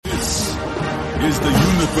is the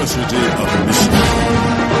University of Michigan.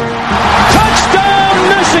 Touchdown,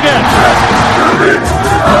 Michigan!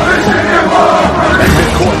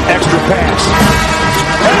 Midcourt, extra pass.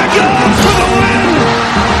 And it goes for the win!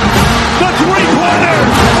 The three-pointer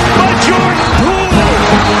by Jordan Poole!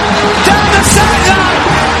 Down the sideline!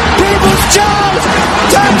 Peoples-Jones!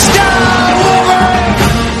 Touchdown, Wolverine!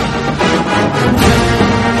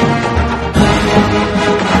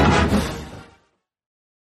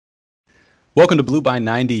 Welcome to Blue by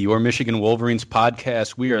 90, your Michigan Wolverines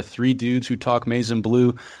podcast. We are three dudes who talk maize and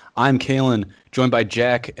blue. I'm Kalen, joined by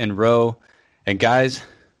Jack and Ro. And guys,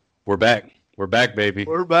 we're back. We're back, baby.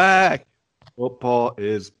 We're back. Football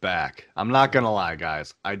is back. I'm not going to lie,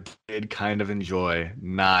 guys. I did kind of enjoy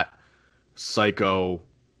not psycho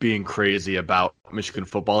being crazy about Michigan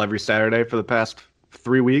football every Saturday for the past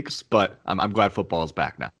 3 weeks, but I'm glad football is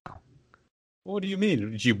back now. What do you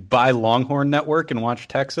mean? Did you buy Longhorn Network and watch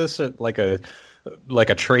Texas at like a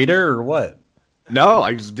trader or what? No,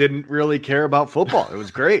 I just didn't really care about football. It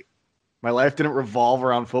was great. My life didn't revolve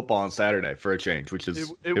around football on Saturday for a change, which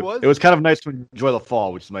is it was kind of nice to enjoy the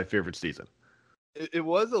fall, which is my favorite season. It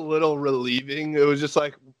was a little relieving. It was just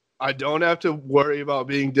like, I don't have to worry about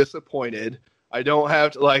being disappointed. I don't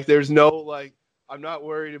have to, there's no, I'm not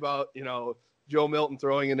worried about, Joe Milton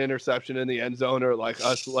throwing an interception in the end zone or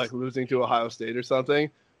us losing to Ohio State or something.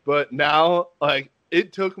 But now,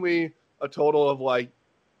 it took me a total of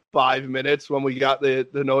 5 minutes when we got the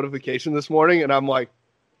notification this morning, and I'm like,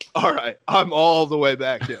 all right, I'm all the way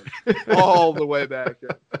back in. All the way back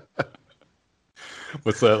in.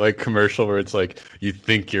 What's that commercial where it's you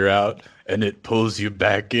think you're out and it pulls you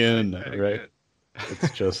back in, right?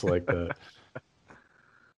 It's just like that.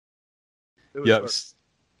 Yep.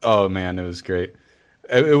 Oh man, it was great.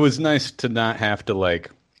 It was nice to not have to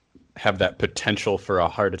have that potential for a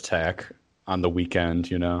heart attack on the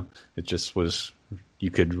weekend. It just was. You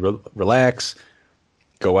could relax,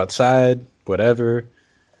 go outside, whatever.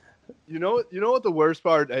 You know what the worst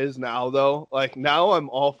part is now though? Now I'm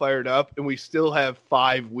all fired up, and we still have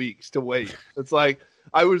 5 weeks to wait. It's I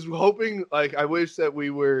was hoping, I wish that we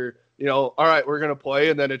were, all right, we're gonna play,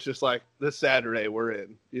 and then it's just this Saturday we're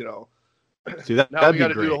in. See, now that'd we got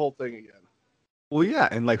to be do the great. whole thing again. Well, yeah,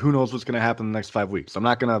 and who knows what's going to happen in the next 5 weeks. I'm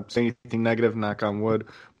not going to say anything negative, knock on wood,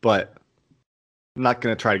 but I'm not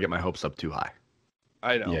going to try to get my hopes up too high.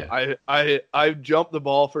 I know. Yeah. I jumped the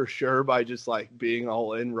ball for sure by just being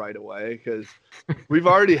all in right away, because we've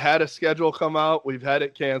already had a schedule come out. We've had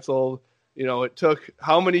it canceled. It took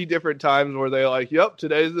how many different times were they yep,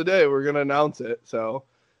 today's the day, we're going to announce it. So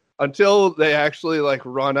until they actually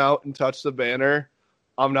run out and touch the banner,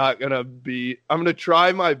 I'm going to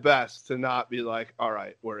try my best to not be all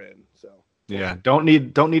right, we're in. So yeah, don't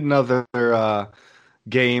need another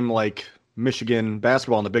game like Michigan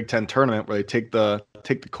basketball in the Big Ten tournament where they take the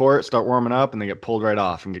court, start warming up, and they get pulled right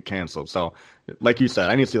off and get canceled. So like you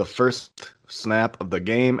said, I need to see the first snap of the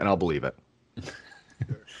game, and I'll believe it.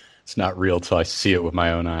 It's not real till I see it with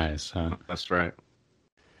my own eyes. Huh? That's right.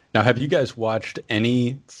 Now, have you guys watched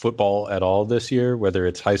any football at all this year, whether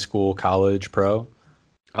it's high school, college, pro?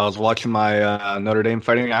 I was watching my Notre Dame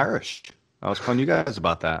Fighting Irish. I was telling you guys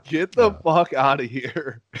about that. Get the fuck out of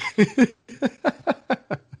here.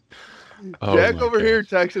 Oh, Jack over gosh. here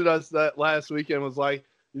texted us that last weekend, was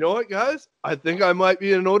you know what, guys? I think I might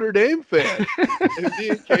be a Notre Dame fan. And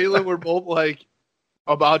me and Kayla were both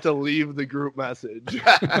about to leave the group message.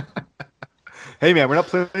 Hey, man, we're not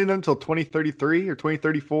playing until 2033 or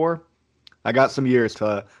 2034. I got some years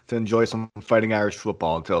to enjoy some Fighting Irish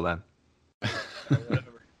football until then. Whatever.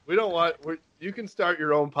 We don't want. You can start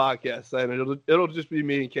your own podcast then. It'll just be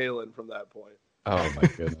me and Kaylin from that point. Oh my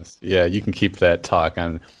goodness! Yeah, you can keep that talk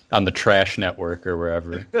on the Trash Network or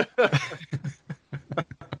wherever.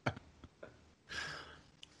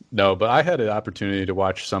 No, but I had an opportunity to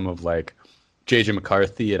watch some of JJ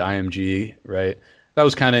McCarthy at IMG. Right, that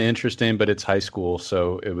was kind of interesting, but it's high school,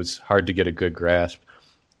 so it was hard to get a good grasp.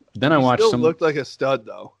 Then I watched Still some. looked like a stud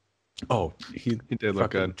though. Oh, he did look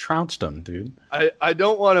good. Trounced him, dude. I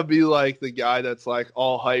don't want to be the guy that's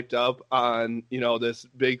all hyped up on this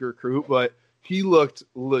big recruit, but he looked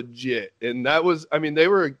legit, and that was,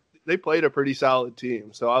 they played a pretty solid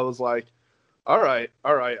team, so I was all right,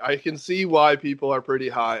 I can see why people are pretty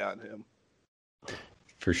high on him.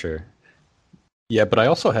 For sure. Yeah, but I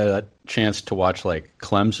also had a chance to watch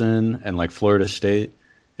Clemson and Florida State,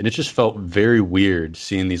 and it just felt very weird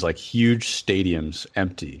seeing these huge stadiums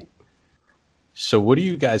empty. So what do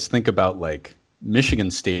you guys think about Michigan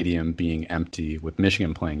Stadium being empty with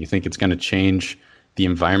Michigan playing? You think it's going to change the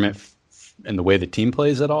environment and the way the team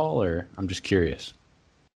plays at all, or I'm just curious?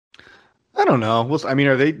 I don't know. I mean,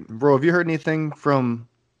 are they, bro? Have you heard anything from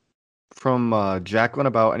Jacqueline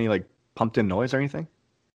about any like pumped in noise or anything?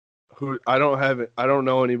 Who I don't have it. I don't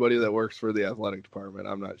know anybody that works for the athletic department.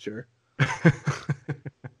 I'm not sure.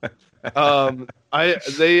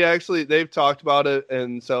 They've talked about it,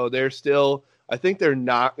 and so they're still. I think they're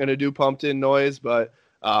not going to do pumped in noise, but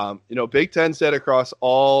Big Ten said across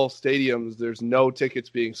all stadiums there's no tickets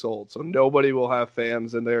being sold, so nobody will have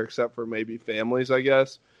fans in there except for maybe families, I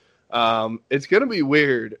guess. It's going to be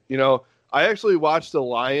weird. I actually watched the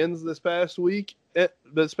Lions this past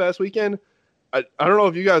weekend. I don't know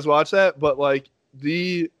if you guys watched that, but like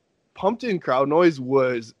the pumped in crowd noise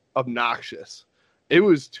was obnoxious. It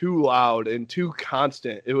was too loud and too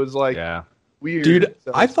constant. It was like weird. Dude,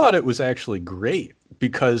 I thought it was actually great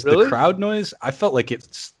because the crowd noise, I felt like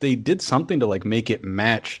they did something to like make it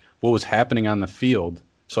match what was happening on the field.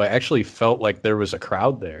 So I actually felt like there was a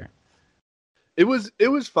crowd there. It was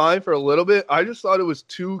fine for a little bit. I just thought it was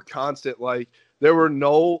too constant. Like there were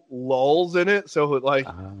no lulls in it. So like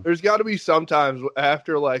there's got to be sometimes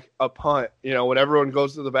after like a punt, when everyone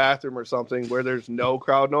goes to the bathroom or something where there's no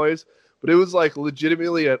crowd noise. But it was like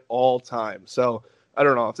legitimately at all times. So I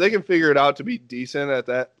don't know if they can figure it out to be decent at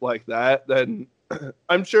that like that. Then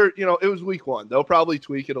I'm sure it was week 1. They'll probably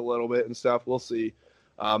tweak it a little bit and stuff. We'll see.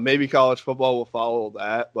 Maybe college football will follow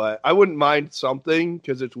that, but I wouldn't mind something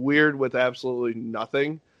because it's weird with absolutely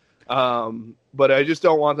nothing. But I just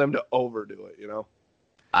don't want them to overdo it.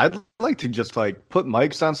 I'd like to just like put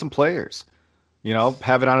mics on some players.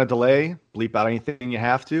 Have it on a delay, bleep out anything you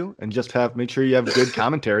have to, and just make sure you have good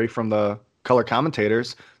commentary from the color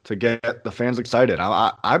commentators to get the fans excited.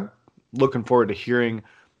 I'm looking forward to hearing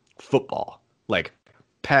football, like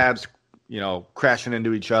pads, crashing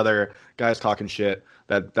into each other, guys talking shit.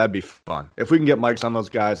 That'd be fun. If we can get mics on those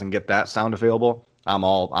guys and get that sound available,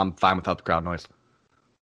 I'm fine without the crowd noise.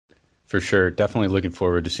 For sure. Definitely looking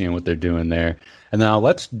forward to seeing what they're doing there. And now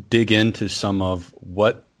let's dig into some of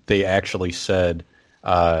what they actually said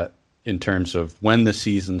in terms of when the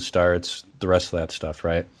season starts, the rest of that stuff,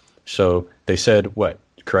 right? So they said, what?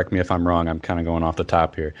 Correct me if I'm wrong. I'm kind of going off the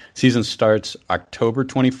top here. Season starts October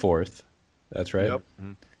 24th. That's right? Yep.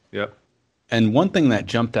 Mm-hmm. Yep. And one thing that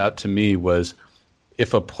jumped out to me was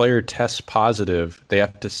if a player tests positive, they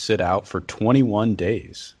have to sit out for 21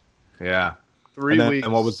 days. Yeah. 3 weeks.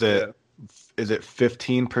 And what was it? Yeah. Is it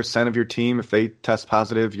 15% of your team? If they test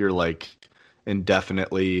positive, you're like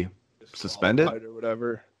indefinitely suspended or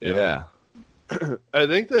whatever. Yeah. I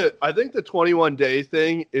think the 21-day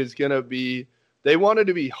thing is going to be, they wanted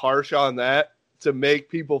to be harsh on that to make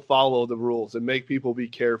people follow the rules and make people be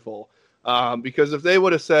careful. Because if they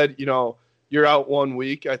would have said, you're out 1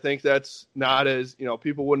 week, I think that's not as,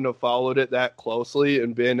 people wouldn't have followed it that closely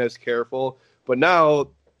and been as careful. But now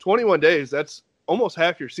 21 days, that's almost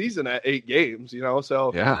half your season at 8 games,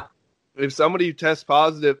 so yeah. If somebody tests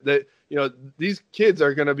positive, that these kids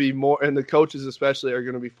are going to be more, and the coaches especially are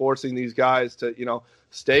going to be forcing these guys to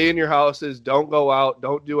stay in your houses, don't go out,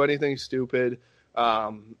 don't do anything stupid,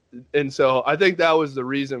 and so I think that was the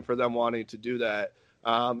reason for them wanting to do that.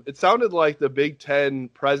 It sounded like the Big Ten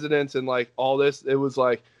presidents and like all this, it was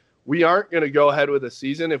like, we aren't going to go ahead with a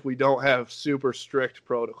season if we don't have super strict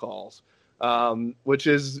protocols. Which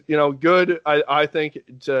is, good. I think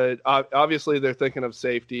obviously they're thinking of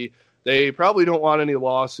safety. They probably don't want any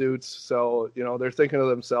lawsuits. So, they're thinking of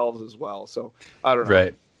themselves as well. So I don't know.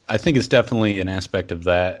 Right. I think it's definitely an aspect of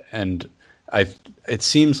that. And it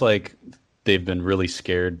seems like they've been really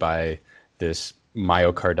scared by this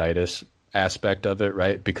myocarditis aspect of it,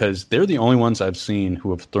 right? Because they're the only ones I've seen who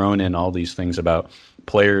have thrown in all these things about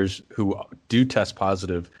players who do test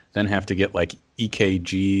positive, then have to get like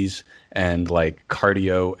EKGs and like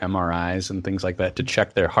cardio MRIs and things like that to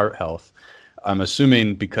check their heart health. I'm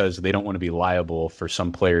assuming because they don't want to be liable for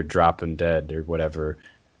some player dropping dead or whatever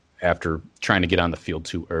after trying to get on the field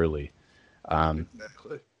too early.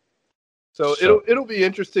 Exactly. So it'll be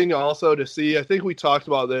interesting also to see. I think we talked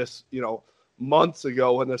about this, months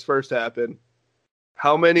ago when this first happened.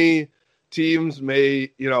 How many teams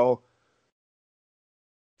may,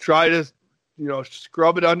 try to,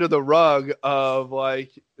 scrub it under the rug of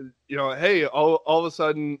like, hey, all of a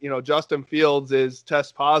sudden, Justin Fields is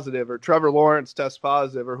test positive or Trevor Lawrence test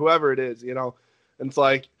positive or whoever it is, and it's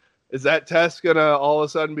like, is that test going to all of a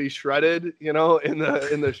sudden be shredded, in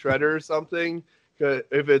the shredder or something?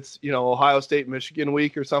 If it's, Ohio State, Michigan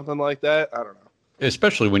week or something like that. I don't know.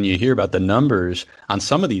 Especially when you hear about the numbers on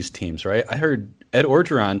some of these teams, right? I heard Ed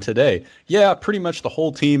Orgeron today. Yeah, pretty much the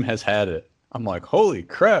whole team has had it. I'm like, holy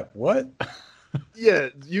crap, what? Yeah,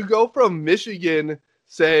 you go from Michigan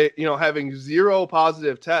say, having 0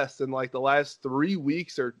 positive tests in like the last 3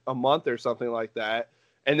 weeks or a month or something like that.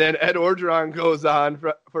 And then Ed Orgeron goes on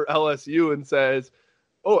for LSU and says,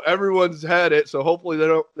 "Oh, everyone's had it, so hopefully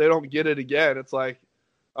they don't get it again." It's like,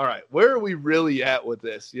 all right, where are we really at with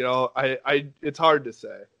this? It's hard to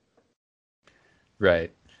say.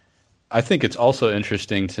 Right. I think it's also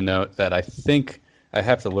interesting to note that I think I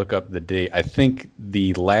have to look up the date. I think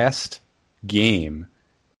the last game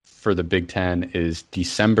for the Big Ten is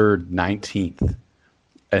December 19th.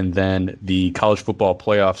 And then the College Football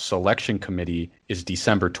Playoff Selection Committee is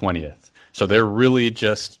December 20th. So they're really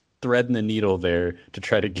just threading the needle there to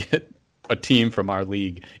try to get a team from our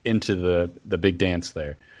league into the big dance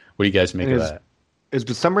there. What do you guys make of that? Is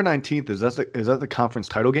December 19th, is that the conference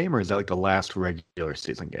title game, or is that like the last regular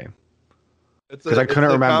season game? Because I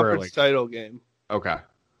couldn't remember. Conference title game. Okay.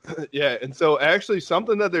 Yeah, and so actually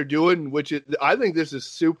something that they're doing, I think this is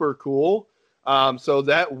super cool. So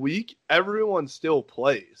that week, everyone still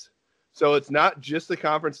plays. So it's not just the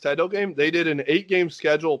conference title game. They did an 8-game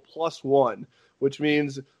schedule plus 1, which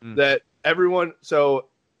means that everyone. So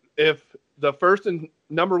if the first and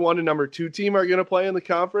number 1 and number 2 team are going to play in the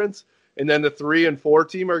conference, and then the 3 and 4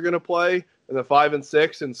 team are going to play, and the 5 and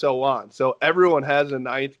 6, and so on. So everyone has a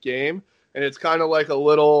 9th game, and it's kind of like a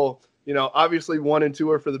little. Obviously 1 and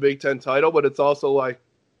 2 are for the Big Ten title, but it's also like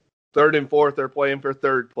 3rd and 4th are playing for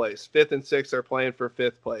 3rd place. 5th and 6th are playing for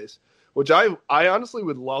 5th place, which I honestly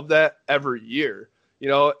would love that every year,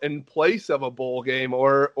 in place of a bowl game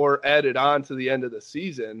or added on to the end of the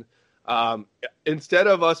season. Instead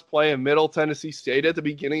of us playing Middle Tennessee State at the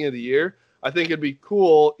beginning of the year, I think it'd be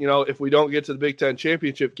cool, if we don't get to the Big Ten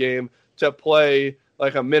championship game, to play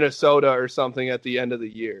like a Minnesota or something at the end of the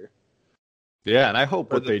year. Yeah, and I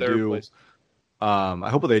hope what they do. I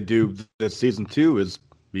hope what they do this season too is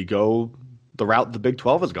we go the route the Big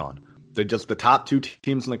 12 has gone. The top 2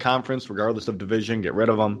 teams in the conference, regardless of division, get rid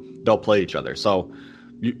of them. They'll play each other. So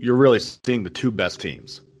you're really seeing the 2 best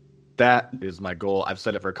teams. That is my goal. I've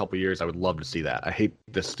said it for a couple of years. I would love to see that. I hate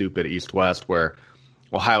this stupid East-West where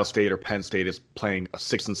Ohio State or Penn State is playing a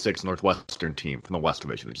 6-6 Northwestern team from the West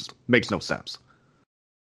Division. It just makes no sense.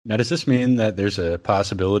 Now, does this mean that there's a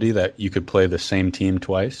possibility that you could play the same team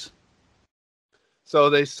twice? So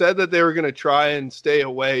they said that they were going to try and stay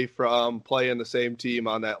away from playing the same team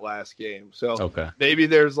on that last game. So Maybe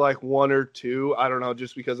there's like 1 or 2. I don't know,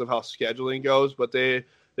 just because of how scheduling goes. But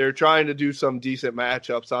they're trying to do some decent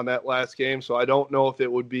matchups on that last game. So I don't know if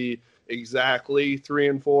it would be exactly 3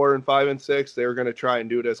 and 4 and 5 and 6. They're going to try and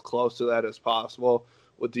do it as close to that as possible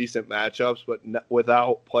with decent matchups, but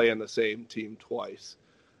without playing the same team twice.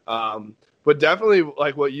 But definitely,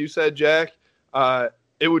 like what you said, Jack,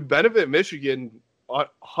 it would benefit Michigan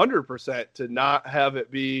 100% to not have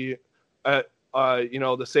it be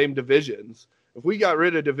the same divisions. If we got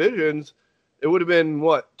rid of divisions, it would have been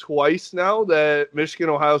twice now that Michigan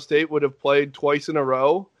Ohio State would have played twice in a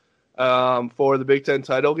row for the Big Ten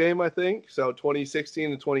title game, I think. So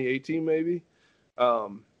 2016 and 2018 maybe. I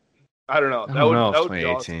don't know. That would 2018. Be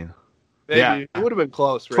awesome. Maybe. Yeah. It would have been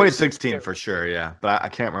close. Right? 2016 for sure, yeah. But I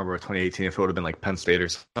can't remember 2018 if it would have been like Penn State or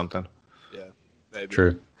something. Yeah, maybe.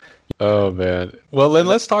 True. Oh, man. Well, then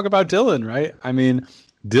let's talk about Dylan, right? I mean,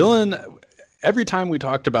 Dylan, every time we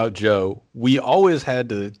talked about Joe, we always had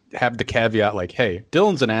to have the caveat like, hey,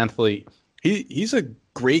 Dylan's an athlete. He's a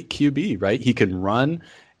great QB, right? He can run.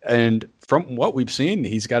 And from what we've seen,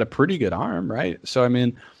 he's got a pretty good arm, right? So, I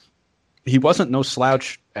mean, he wasn't no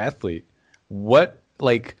slouch athlete.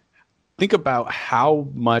 Think about how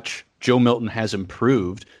much Joe Milton has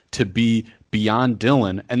improved to be beyond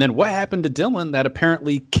Dylan. And then what happened to Dylan that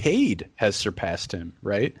apparently Cade has surpassed him,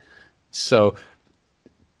 right? So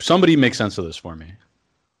somebody make sense of this for me.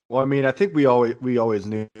 Well, I mean, I think we always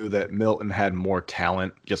knew that Milton had more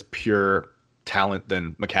talent, just pure talent,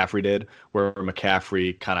 than McCaffrey did, where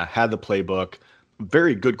McCaffrey kind of had the playbook,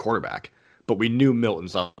 very good quarterback, but we knew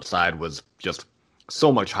Milton's upside was just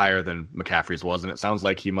so much higher than McCaffrey's was, and it sounds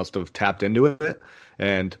like he must have tapped into it.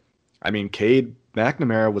 And I mean, Cade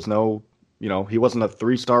McNamara was he wasn't a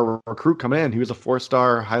 3-star recruit coming in. He was a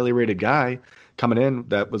 4-star, highly rated guy coming in.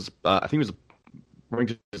 That was, I think he was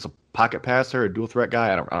ranked as a pocket passer, a dual threat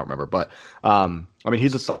guy. I don't remember, but I mean,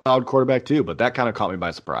 he's a solid quarterback too. But that kind of caught me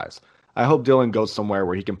by surprise. I hope Dylan goes somewhere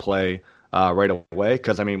where he can play right away,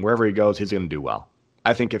 because I mean, wherever he goes, he's going to do well.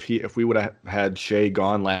 I think if we would have had Shea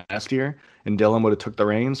gone last year and Dylan would have took the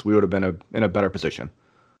reins, we would have been in a better position.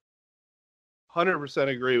 100%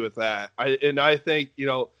 agree with that. I think,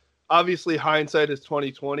 obviously hindsight is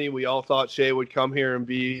 2020. We all thought Shea would come here and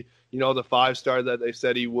be, the 5-star that they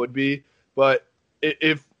said he would be. But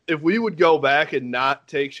if if we would go back and not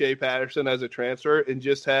take Shea Patterson as a transfer and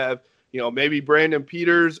just have, maybe Brandon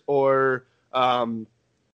Peters or Dylan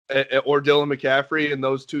McCaffrey in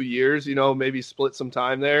those 2 years, maybe split some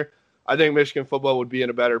time there, I think Michigan football would be in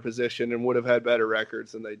a better position and would have had better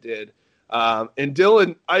records than they did. And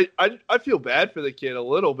Dylan, I feel bad for the kid a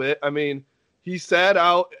little bit. I mean, he sat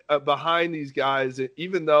out behind these guys,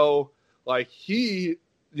 even though he,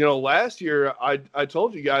 last year I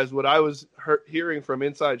told you guys what I was hearing from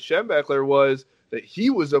inside Schembechler was that he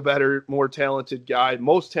was a better, more talented guy,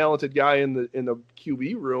 most talented guy in the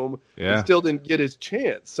QB room, and still didn't get his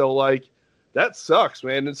chance. So that sucks,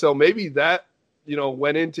 man. And so maybe that,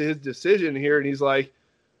 went into his decision here, and he's like,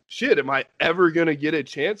 shit, am I ever going to get a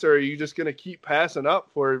chance, or are you just going to keep passing up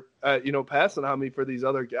for, passing on me for these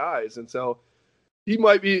other guys? And so he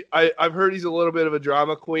might be, I've heard he's a little bit of a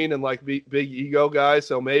drama queen and big ego guy.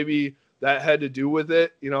 So maybe that had to do with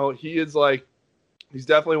it. He is he's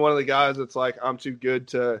definitely one of the guys that's I'm too good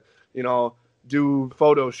to, do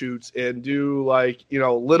photo shoots and do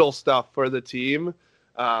little stuff for the team.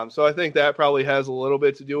 So I think that probably has a little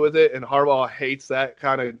bit to do with it. And Harbaugh hates that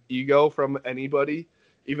kind of ego from anybody,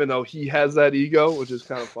 even though he has that ego, which is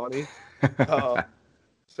kind of funny.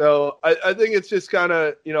 So I think it's just kind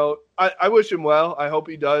of, I wish him well. I hope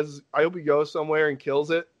he does. I hope he goes somewhere and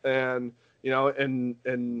kills it. And,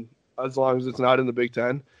 and as long as it's not in the Big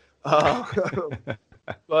Ten.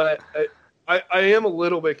 But I am a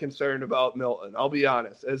little bit concerned about Milton. I'll be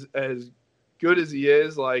honest. As good as he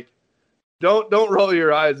is, don't roll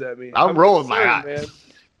your eyes at me. I'm rolling my eyes,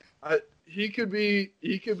 man. He could be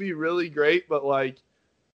really great, but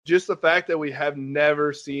just the fact that we have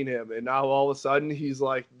never seen him, and now all of a sudden he's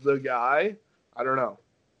the guy. I don't know.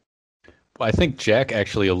 Well, I think Jack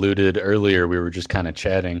actually alluded earlier, we were just kind of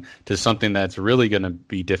chatting, to something that's really going to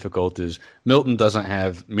be difficult is Milton doesn't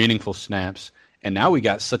have meaningful snaps, and now we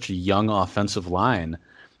got such a young offensive line.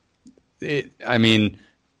 It's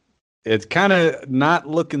kind of not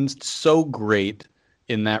looking so great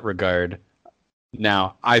in that regard.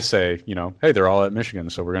 Now, I say, hey, they're all at Michigan,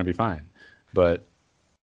 so we're going to be fine. But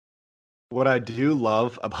what I do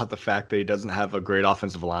love about the fact that he doesn't have a great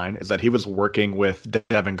offensive line is that he was working with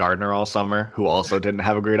Devin Gardner all summer, who also didn't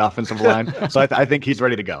have a great offensive line. So I think he's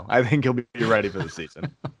ready to go. I think he'll be ready for the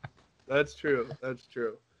season. That's true. That's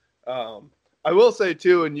true. I will say,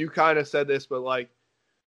 too, and you kind of said this, but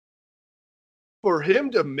for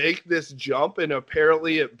him to make this jump and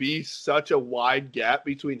apparently it be such a wide gap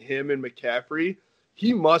between him and McCaffrey,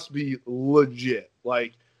 he must be legit.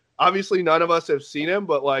 Obviously none of us have seen him,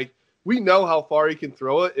 but we know how far he can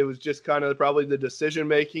throw it. It was just kind of probably the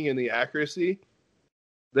decision-making and the accuracy.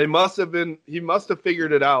 He must have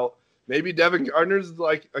figured it out. Maybe Devin Gardner's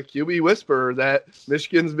a QB whisperer that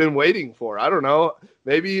Michigan's been waiting for. I don't know.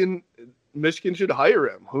 Maybe Michigan should hire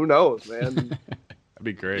him. Who knows, man? That'd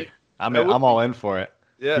be great. I'm all in for it.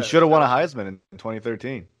 Yeah, he should have won a Heisman in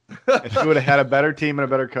 2013. If he would have had a better team and a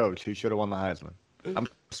better coach, he should have won the Heisman. I'm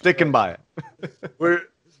sticking by it.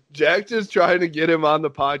 Jack just trying to get him on the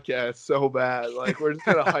podcast so bad. We're just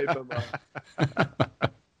going to hype him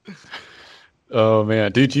up. Oh,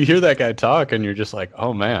 man. Dude, you hear that guy talk, and you're just like,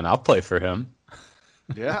 oh, man, I'll play for him.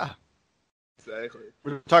 Yeah. Exactly.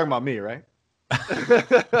 We're talking about me, right?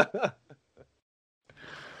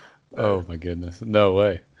 Oh, my goodness. No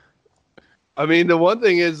way. I mean, the one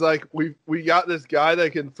thing is, we got this guy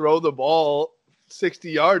that can throw the ball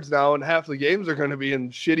 60 yards now, and half the games are going to be in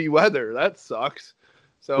shitty weather. That sucks.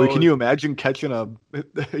 So can you imagine catching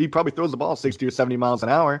he probably throws the ball 60 or 70 miles an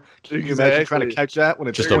hour. Can you imagine trying to catch that when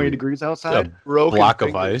it's just 20 degrees outside? A block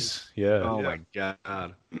of ice. Yeah. Oh, my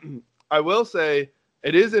God. I will say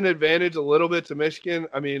it is an advantage a little bit to Michigan.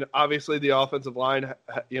 I mean, obviously the offensive line,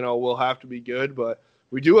 will have to be good, but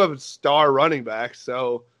we do have star running backs,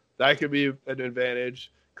 so that could be an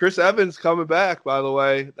advantage. Chris Evans coming back, by the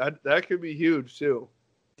way. That could be huge, too.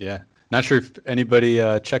 Yeah. Not sure if anybody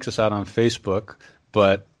checks us out on Facebook,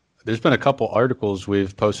 but there's been a couple articles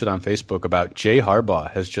we've posted on Facebook about Jay Harbaugh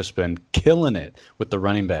has just been killing it with the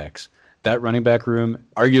running backs. That running back room,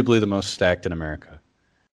 arguably the most stacked in America.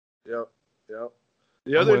 Yep.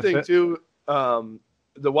 The other thing, too,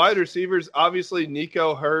 the wide receivers, obviously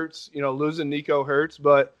Nico hurts, losing Nico hurts,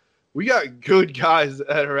 but we got good guys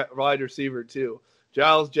that are at wide receiver, too.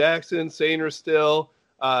 Giles Jackson, Sainer still,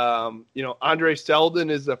 Andre Seldon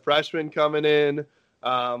is the freshman coming in.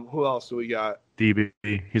 Who else do we got? DB.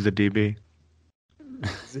 He's a DB.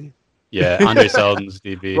 Yeah, Andre Seldon's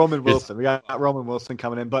DB. Roman Wilson. We got Roman Wilson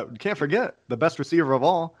coming in, but you can't forget the best receiver of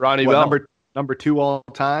all. Ronnie Bell. Number 2 all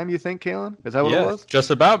time, you think, Kalen? Is that what it was? Just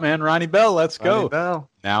about, man. Ronnie Bell, let's go. Bell.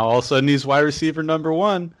 Now all of a sudden he's wide receiver number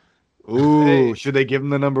 1. Ooh, Hey. should they give him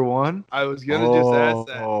the number 1? I was gonna just ask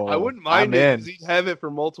that. I wouldn't mind I'm it in. because he'd have it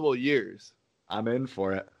for multiple years. I'm in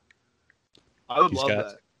for it. I would He's love got-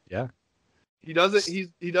 that. Yeah. He doesn't.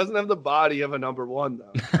 He doesn't have the body of a number 1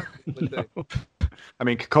 though. That's the thing. I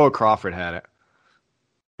mean, Kakoa Crawford had it.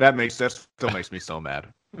 That still makes me so mad.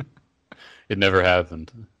 It never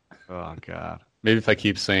happened. Oh God, Maybe if I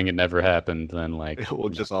keep saying it never happened, then like we'll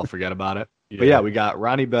just all forget about it. But yeah, we got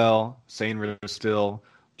Ronnie Bell, Sane Still,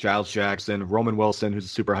 Giles Jackson, Roman Wilson, who's a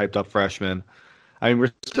super hyped up freshman. I mean,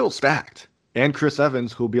 we're still stacked, and Chris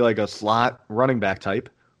Evans, who'll be like a slot running back type.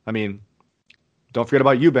 I mean, don't forget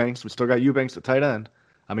about Eubanks. We still got Eubanks at tight end.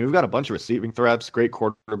 I mean, we've got a bunch of receiving threats, great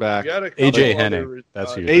quarterback. We got a couple AJ other, Henning.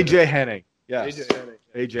 That's who you're AJ Henning. Yes. AJ Henning.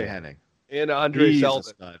 AJ Henning. And Andre He's a Selden.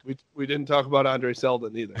 stud. We didn't talk about Andre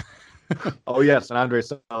Selden either. Oh, yes, and Andre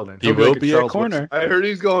Selden. He He'll will like a be at Charles corner. I heard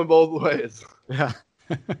he's going both ways. Woodson.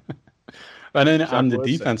 Yeah. And then Chuck on the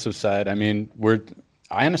Woodson. defensive side, I mean,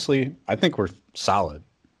 I think we're solid.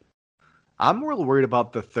 I'm real worried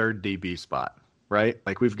about the third DB spot, right?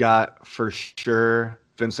 Like we've got for sure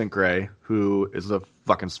Vincent Gray, who is a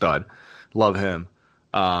fucking stud. Love him.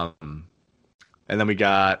 And then we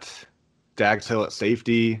got Dax Hill at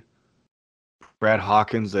safety, Brad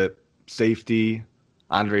Hawkins at safety,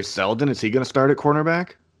 Andre Selden. Is he going to start at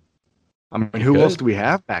cornerback? I mean, who Good. else do we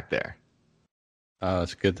have back there?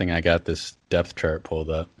 It's a good thing I got this depth chart pulled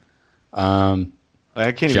up. I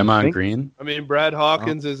can't even Jamon think. Green, I mean, Brad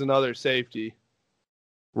Hawkins is another safety.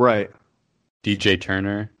 Right. DJ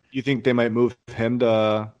Turner. You think they might move him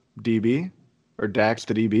to DB or Dax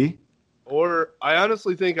to DB? Or I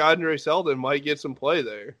honestly think Andre Selden might get some play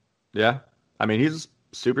there. Yeah. I mean, he's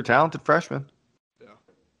a super talented freshman.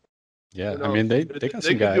 Yeah, Who I knows? mean they got They some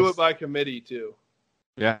could guys. do it by committee too.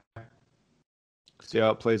 Yeah. See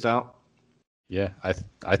how it plays out. Yeah,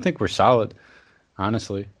 I think we're solid.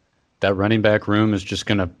 Honestly, that running back room is just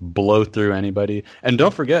gonna blow through anybody. And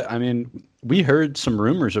don't forget, I mean, we heard some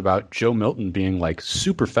rumors about Joe Milton being like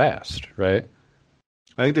super fast, right?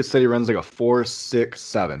 I think they said he runs like a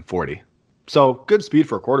 4.67 40. So good speed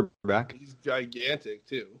for a quarterback. He's gigantic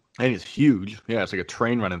too. And he's huge. Yeah, it's like a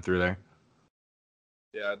train running through there.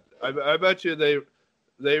 Yeah, I bet you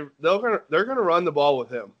they're gonna run the ball with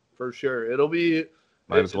him for sure. It'll be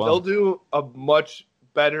Might as well. They'll do a much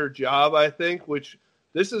better job, I think. Which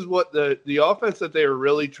this is what the offense that they were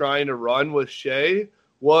really trying to run with Shea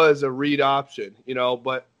was a read option,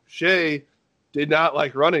 But Shea did not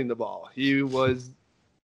like running the ball. He was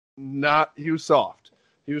soft.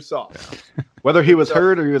 He was soft. Whether he was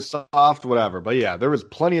hurt or he was soft, whatever. But yeah, there was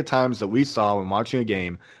plenty of times that we saw when watching a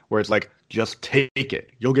game where it's like, just take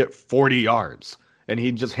it. You'll get 40 yards. And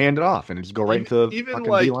he'd just hand it off and just go right into the Even fucking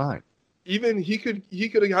like- D-line. Even he could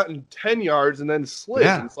have gotten 10 yards and then slid.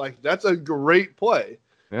 Yeah. It's like that's a great play.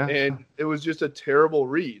 Yeah. And it was just a terrible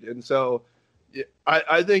read. And so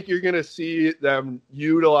I think you're going to see them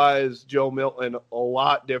utilize Joe Milton a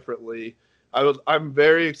lot differently. I'm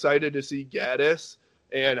very excited to see Gaddis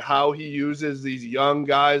and how he uses these young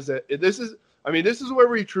guys. This is where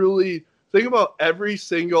we truly think about every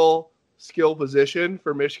single skill position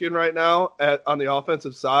for Michigan right now on the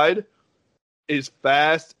offensive side is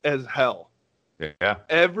fast as hell. Yeah.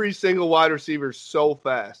 Every single wide receiver is so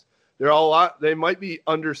fast. They might be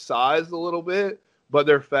undersized a little bit, but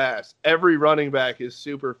they're fast. Every running back is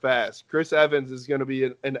super fast. Chris Evans is going to be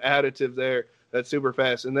an additive there that's super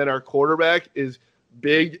fast. And then our quarterback is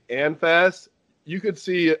big and fast. You could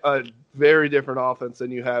see a very different offense than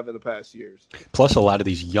you have in the past years. Plus, a lot of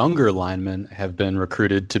these younger linemen have been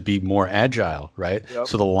recruited to be more agile, right? Yep.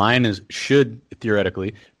 So the line should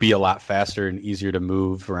theoretically be a lot faster and easier to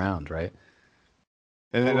move around, right?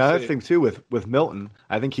 And We'll another see. thing too with Milton,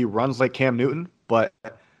 I think he runs like Cam Newton, but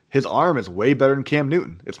his arm is way better than Cam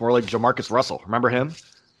Newton. It's more like Jamarcus Russell. Remember him?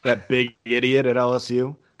 That big idiot at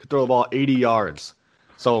LSU could throw the ball 80 yards.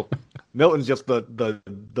 So Milton's just the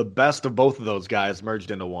best of both of those guys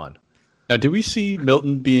merged into one. Now, do we see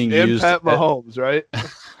Milton being And used? Pat Mahomes, right?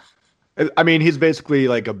 I mean, he's basically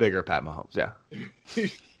like a bigger Pat Mahomes. Yeah.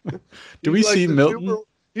 Do we He's like see the Milton?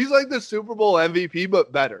 he's like the Super Bowl MVP,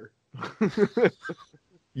 but better.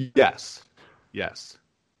 Yes. Yes.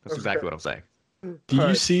 That's exactly Okay. what I'm saying. Do you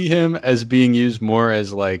Alright. see him as being used more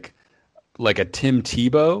as like a Tim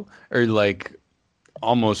Tebow or like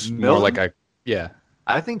almost more Milton? like a yeah?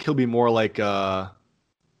 I think he'll be more like almost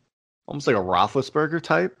like a Roethlisberger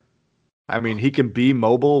type. I mean, he can be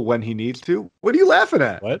mobile when he needs to. What are you laughing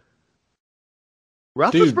at? What?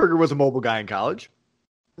 Roethlisberger was a mobile guy in college.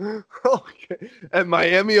 Okay. At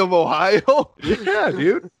Miami of Ohio? Yeah,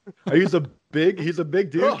 dude. He's a big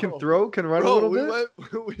dude, can throw, can run a little bit.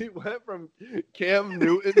 We went from Cam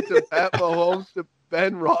Newton to Pat Mahomes to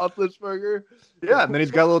Ben Roethlisberger. Yeah, and then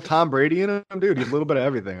he's got a little Tom Brady in him, dude. He's a little bit of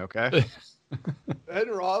everything, okay? Ben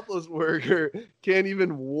Roethlisberger can't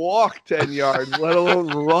even walk 10 yards, let alone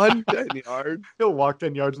run 10 yards. He'll walk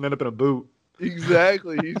 10 yards and end up in a boot.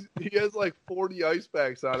 Exactly. He has like 40 ice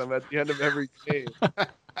packs on him at the end of every game.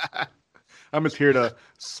 I'm just here to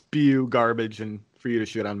spew garbage and for you to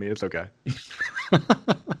shit on me. It's okay.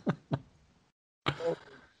 Oh,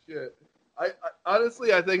 shit. I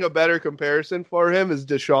honestly, I think a better comparison for him is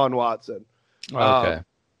Deshaun Watson. Okay.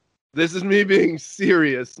 This is me being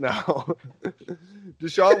serious now.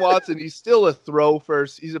 Deshaun Watson, he's still a throw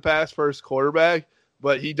first. He's a pass first quarterback,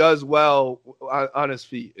 but he does well on his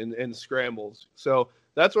feet and scrambles. So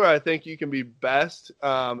that's where I think you can be best,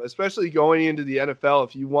 especially going into the NFL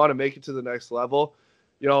if you want to make it to the next level.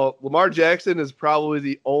 You know, Lamar Jackson is probably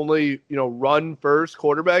the only, run first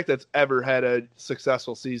quarterback that's ever had a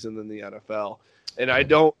successful season in the NFL. And I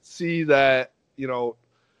don't see that,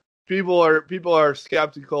 people are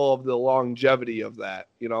skeptical of the longevity of that,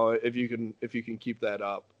 if you can keep that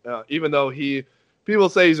up. Even though people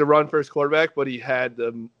say he's a run first quarterback, but he had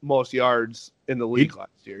the most yards in the league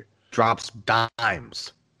last year. Drops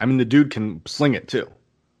dimes. I mean, the dude can sling it too.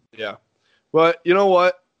 Yeah. But you know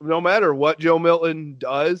what? No matter what Joe Milton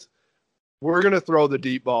does, we're going to throw the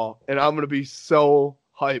deep ball. And I'm going to be so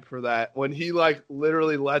hyped for that. When he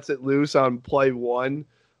literally lets it loose on play one,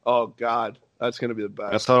 oh God, that's going to be the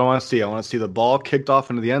best. That's what I want to see. I want to see the ball kicked off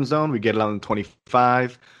into the end zone. We get it on the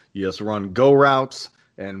 25. You just run go routes,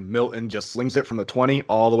 and Milton just slings it from the 20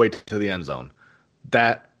 all the way to the end zone.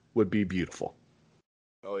 That would be beautiful.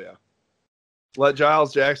 Oh, yeah. Let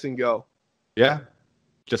Giles Jackson go. Yeah.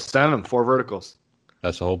 Just send him 4 verticals.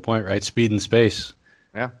 That's the whole point, right? Speed and space.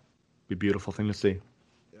 Yeah. Be a beautiful thing to see.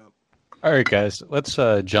 Yep. All right, guys. Let's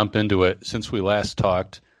jump into it. Since we last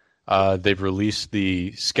talked, they've released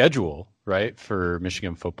the schedule, right, for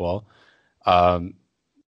Michigan football. I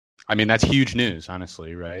mean, that's huge news,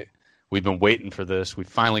 honestly, right? We've been waiting for this. We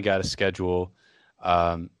finally got a schedule.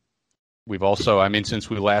 We've also, since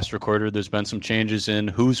we last recorded, there's been some changes in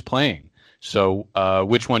who's playing. So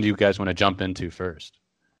which one do you guys want to jump into first?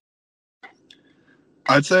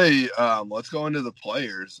 I'd say let's go into the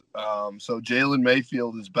players. So Jalen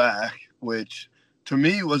Mayfield is back, which to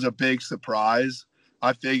me was a big surprise.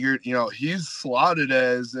 I figured, he's slotted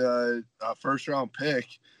as a first-round pick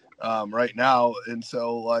right now, and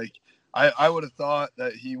so I would have thought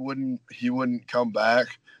that he wouldn't come back.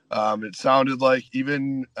 It sounded like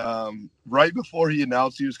even right before he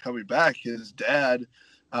announced he was coming back, his dad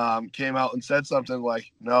came out and said something like,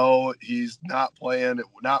 no, he's not playing,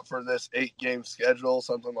 not for this 8-game schedule,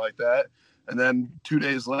 something like that. And then 2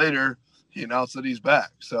 days later, he announced that he's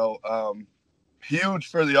back. So huge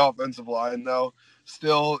for the offensive line, though.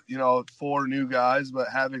 Still, 4 new guys, but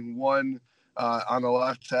having one on the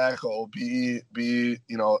left tackle be an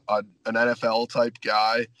NFL type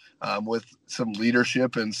guy with some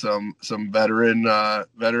leadership and some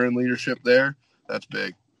veteran leadership there, that's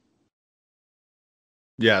big.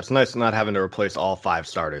 Yeah, it's nice not having to replace all 5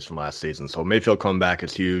 starters from last season. So Mayfield coming back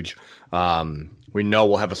is huge. We know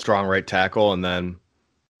we'll have a strong right tackle, and then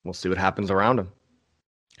we'll see what happens around him.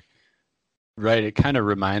 Right. It kind of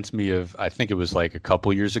reminds me of, I think it was a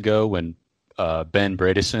couple years ago when Ben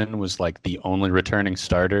Bredesen was the only returning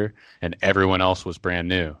starter and everyone else was brand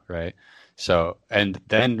new, right? So, and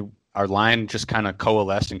then our line just kind of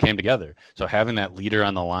coalesced and came together. So having that leader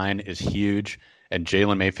on the line is huge, and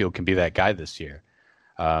Jalen Mayfield can be that guy this year.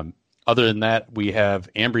 Other than that, we have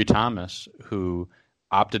Ambry Thomas, who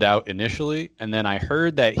opted out initially, and then I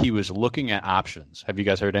heard that he was looking at options. Have you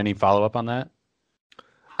guys heard any follow-up on that?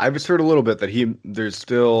 I've just heard a little bit that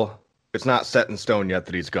it's not set in stone yet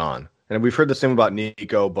that he's gone. And we've heard the same about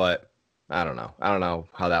Nico, but I don't know. I don't know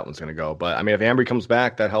how that one's going to go. But, if Ambry comes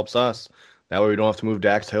back, that helps us. That way we don't have to move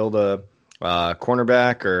Dax Hill to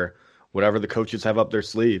cornerback or whatever the coaches have up their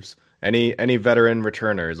sleeves. Any veteran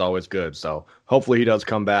returner is always good. So hopefully he does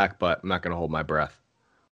come back, but I'm not going to hold my breath.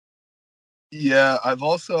 Yeah, I've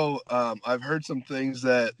also I've heard some things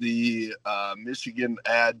that the Michigan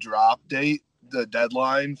add drop date, the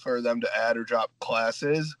deadline for them to add or drop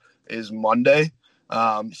classes is Monday.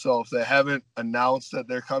 So if they haven't announced that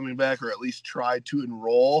they're coming back or at least tried to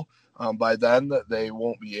enroll by then, that they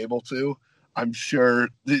won't be able to. I'm sure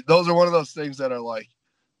those are one of those things that are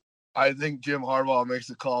I think Jim Harbaugh makes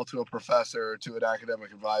a call to a professor or to an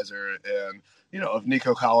academic advisor. And, if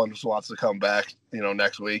Nico Collins wants to come back,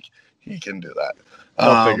 next week, he can do that.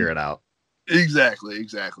 They'll figure it out.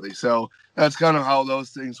 Exactly. So that's kind of how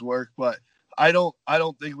those things work. But I don't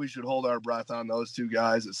think we should hold our breath on those two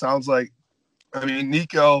guys. It sounds like, I mean,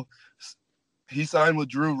 Nico, he signed with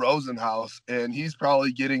Drew Rosenhaus, and he's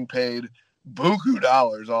probably getting paid buku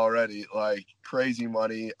dollars already, like crazy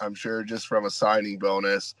money, I'm sure, just from a signing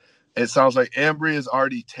bonus. It sounds like Ambry has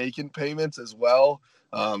already taken payments as well.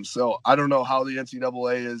 So I don't know how the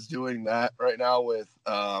NCAA is doing that right now with,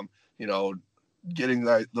 getting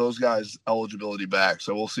those guys eligibility back.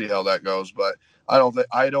 So we'll see how that goes. But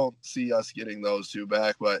I don't see us getting those two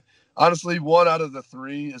back. But honestly, 1 out of the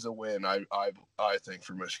 3 is a win. I think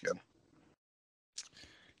for Michigan.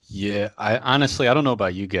 Yeah, I don't know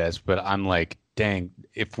about you guys, but I'm like, dang,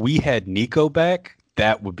 if we had Nico back,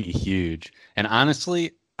 that would be huge. And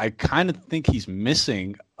honestly, I kind of think he's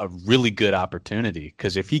missing a really good opportunity,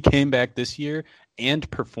 because if he came back this year and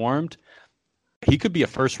performed, he could be a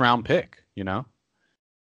first-round pick, you know?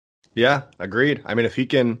 Yeah, agreed. I mean, if he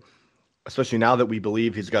can, especially now that we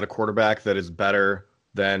believe he's got a quarterback that is better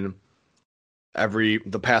than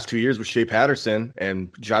the past 2 years with Shea Patterson, and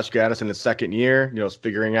Josh Gaddis in his second year, is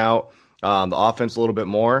figuring out the offense a little bit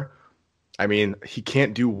more. I mean, he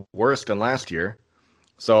can't do worse than last year.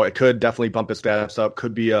 So it could definitely bump his stats up.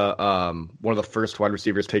 Could be one of the first wide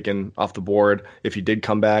receivers taken off the board if he did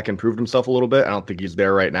come back and proved himself a little bit. I don't think he's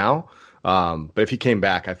there right now. But if he came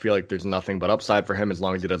back, I feel like there's nothing but upside for him as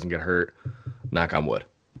long as he doesn't get hurt. Knock on wood.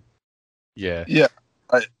 Yeah. Yeah.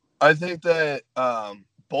 I think that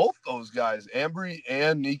both those guys, Ambry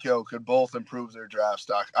and Nico, could both improve their draft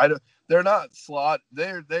stock. They're not slot.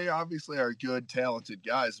 They obviously are good, talented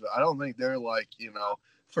guys, but I don't think they're like,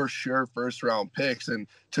 for sure first round picks. And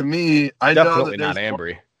to me, I Definitely know that not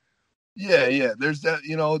Ambry. Yeah. There's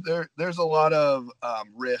that, there's a lot of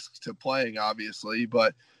risks to playing, obviously,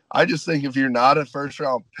 but I just think if you're not a first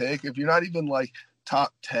round pick, if you're not even like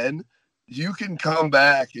top 10, you can come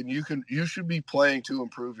back and you should be playing to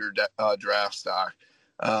improve your draft stock.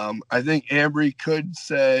 I think Ambry could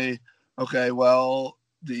say, okay, well,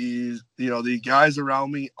 the guys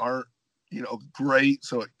around me aren't, great,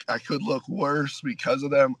 so I could look worse because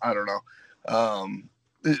of them. I don't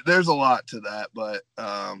know. There's a lot to that, but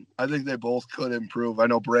I think they both could improve. I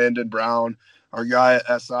know Brandon Brown, our guy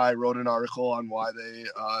at SI, wrote an article on why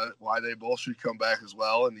they both should come back as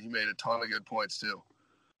well, and he made a ton of good points too.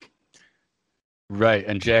 Right,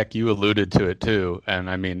 and Jack, you alluded to it too. And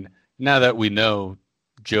I mean, now that we know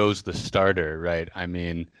Joe's the starter, right? I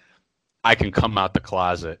mean, I can come out the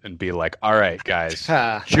closet and be like, all right, guys,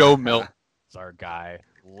 Joe Milton's our guy.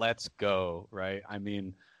 Let's go, right? I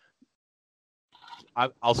mean,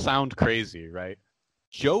 I'll sound crazy, right?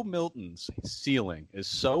 Joe Milton's ceiling is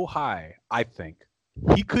so high, I think.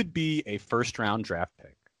 He could be a first-round draft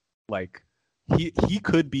pick. Like, he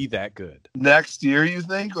could be that good. Next year, you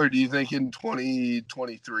think? Or do you think in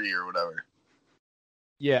 2023 or whatever?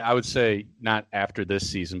 Yeah, I would say not after this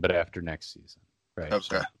season, but after next season. Right. Okay.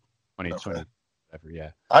 So 2020, whatever,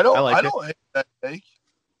 yeah. I don't hate that take.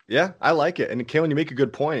 Yeah, I like it. And Kalen, you make a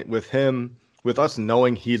good point with us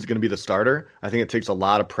knowing he's going to be the starter. I think it takes a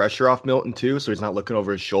lot of pressure off Milton too, so he's not looking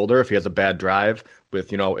over his shoulder if he has a bad drive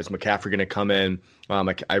with, is McCaffrey going to come in?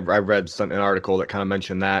 I read an article that kind of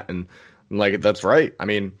mentioned that, and like, that's right. I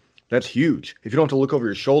mean, that's huge. If you don't have to look over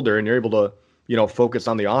your shoulder and you're able to, focus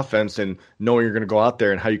on the offense and knowing you're going to go out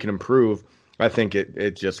there and how you can improve, I think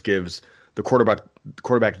it just gives the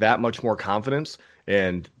quarterback that much more confidence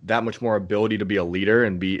and that much more ability to be a leader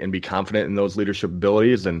and be confident in those leadership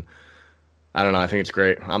abilities. And I don't know, I think it's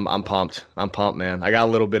great. I'm pumped. I'm pumped, man. I got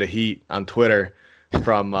a little bit of heat on Twitter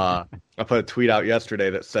from I put a tweet out yesterday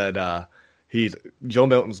that said Joe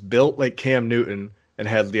Milton's built like Cam Newton and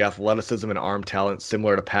has the athleticism and arm talent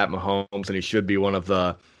similar to Pat Mahomes, and he should be one of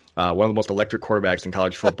the most electric quarterbacks in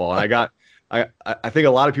college football. And I think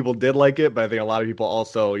a lot of people did like it, but I think a lot of people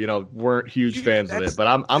also, weren't huge fans of it.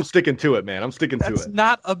 But I'm sticking to it, man. I'm sticking to it. That's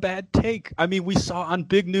not a bad take. I mean, we saw on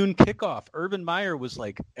Big Noon Kickoff, Urban Meyer was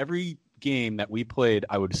like, every game that we played,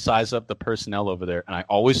 I would size up the personnel over there, and I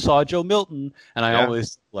always saw Joe Milton, and I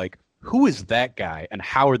always like, who is that guy, and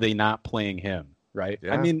how are they not playing him, right?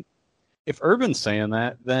 Yeah. I mean, if Urban's saying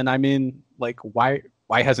that, then I mean, like, why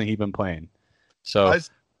hasn't he been playing? So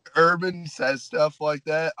Urban says stuff like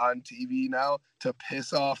that on TV now to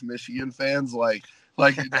piss off Michigan fans. Like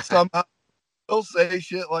somehow he'll say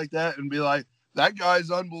shit like that and be like, that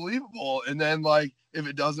guy's unbelievable. And then, like, if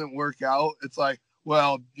it doesn't work out, it's like,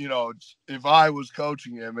 well, if I was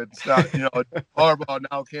coaching him, it's not, Harbaugh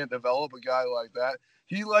now can't develop a guy like that.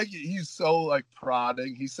 He's so like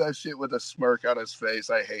prodding. He says shit with a smirk on his face.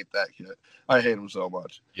 I hate that kid. I hate him so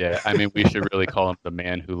much. Yeah, I mean, we should really call him the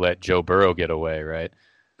man who let Joe Burrow get away, right?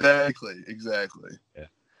 Exactly. Yeah.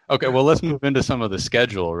 Okay, well, let's move into some of the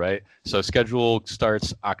schedule, right? So schedule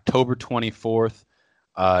starts October 24th,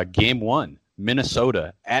 game 1,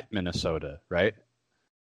 Minnesota at Minnesota, right?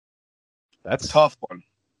 That's Tough one.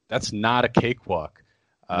 That's not a cakewalk.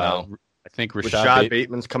 No. I think Rashad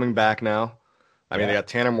Bateman's coming back now. I mean, Yeah. they got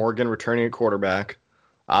Tanner Morgan returning at quarterback.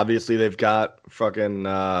 Obviously, they've got fucking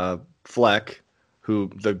Fleck,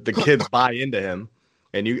 who the kids buy into him.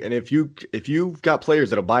 And if you've got players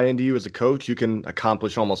that'll buy into you as a coach, you can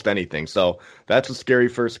accomplish almost anything. So that's a scary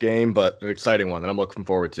first game, but an exciting one that I'm looking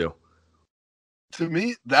forward to. To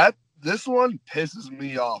me, this one pisses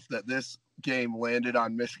me off that this game landed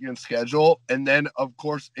on Michigan's schedule, and then of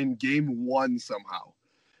course in game 1 somehow.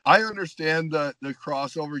 I understand the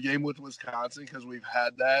crossover game with Wisconsin because we've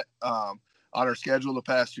had that on our schedule the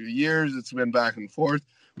past 2 years. It's been back and forth,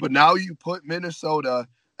 but now you put Minnesota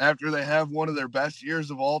after they have one of their best years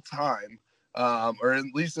of all time, or at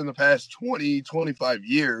least in the past 20, 25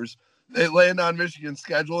 years, they land on Michigan's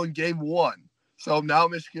schedule in game 1. So now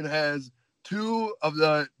Michigan has two of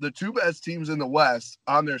the two best teams in the West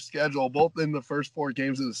on their schedule, both in the first 4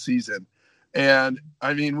 games of the season. And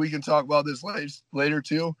I mean, we can talk about this later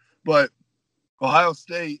too, but Ohio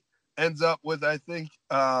State ends up with, I think,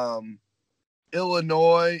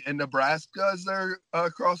 Illinois and Nebraska as their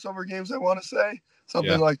crossover games, I want to say.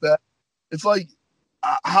 Something like that. It's like,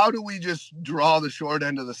 how do we just draw the short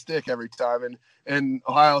end of the stick every time and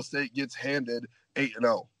Ohio State gets handed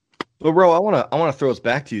 8-0? Well, bro, I want to throw us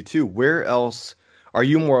back to you too. Where else are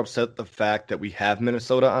you more upset with the fact that we have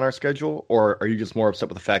Minnesota on our schedule, or are you just more upset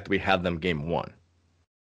with the fact that we have them game 1?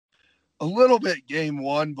 A little bit game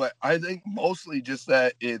 1, but I think mostly just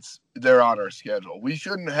that they're on our schedule. We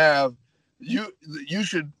shouldn't have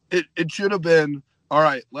it should have been, all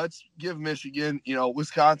right, let's give Michigan,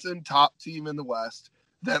 Wisconsin, top team in the West.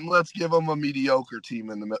 Then let's give them a mediocre team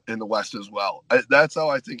in the West as well. That's how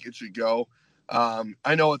I think it should go.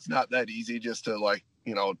 I know it's not that easy just to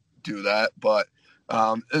do that, but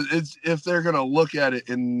it's if they're going to look at it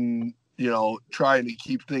in, trying to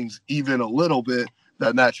keep things even a little bit,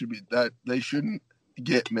 then that they shouldn't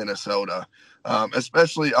get Minnesota,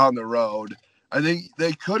 especially on the road. I think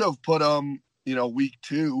they could have put them, week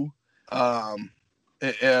 2,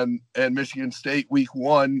 and Michigan State week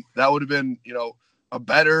 1. That would have been, a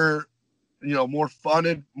better, more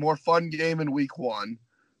fun game in week 1.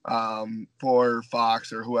 For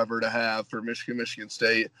Fox or whoever to have for Michigan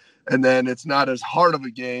State. And then it's not as hard of a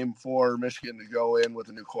game for Michigan to go in with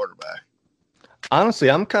a new quarterback. Honestly,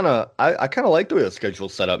 I kind of like the way the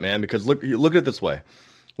schedule's set up, man, because look at it this way.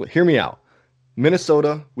 Hear me out.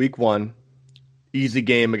 Minnesota, week 1, easy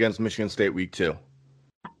game against Michigan State week 2.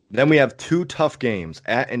 Then we have 2 tough games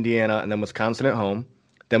at Indiana and then Wisconsin at home.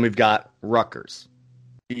 Then we've got Rutgers,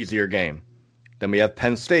 easier game. Then we have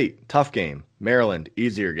Penn State, tough game. Maryland,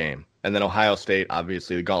 easier game. And then Ohio State,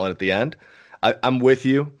 obviously, the gauntlet at the end. I'm with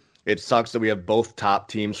you. It sucks that we have both top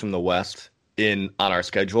teams from the West on our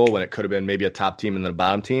schedule when it could have been maybe a top team and then a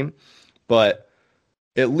bottom team. But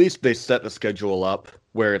at least they set the schedule up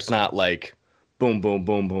where it's not like boom, boom,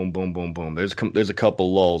 boom, boom, boom, boom, boom. There's a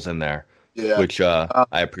couple lulls in there, which I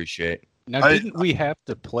appreciate. Now, didn't we have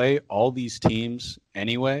to play all these teams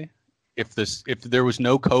anyway? If there was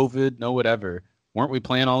no COVID, no whatever, weren't we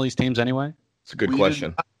playing all these teams anyway? It's a good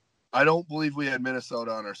question. I don't believe we had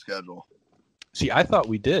Minnesota on our schedule. See, I thought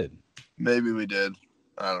we did. Maybe we did.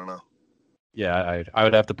 I don't know. Yeah, I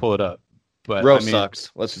would have to pull it up. But Rose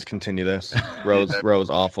sucks. Let's just continue this. Rose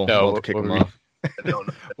awful. No, we'll kick him off. I don't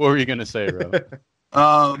know. What were you gonna say, Ro?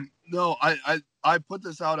 No, I put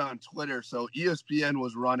this out on Twitter. So ESPN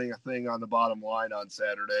was running a thing on the bottom line on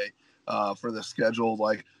Saturday for the schedule,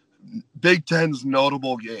 like Big Ten's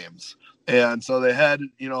notable games. And so they had,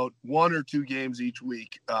 1 or 2 games each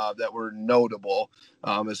week that were notable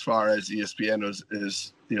as far as ESPN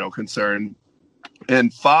is concerned.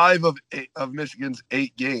 And 5 of Michigan's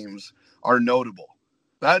 8 games are notable.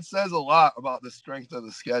 That says a lot about the strength of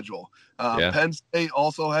the schedule. Penn State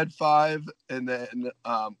also had 5, and then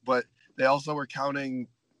but they also were counting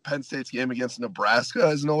Penn State's game against Nebraska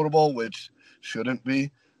as notable, which shouldn't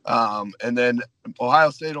be. And then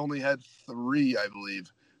Ohio State only had 3, I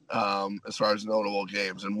believe, as far as notable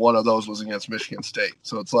games, and one of those was against Michigan State.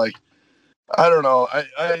 So it's like, I don't know.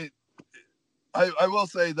 I will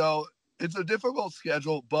say though, it's a difficult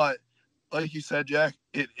schedule, but like you said, Jack,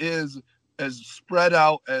 it is as spread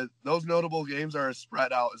out as those notable games are as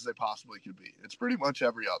spread out as they possibly could be. It's pretty much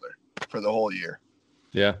every other for the whole year.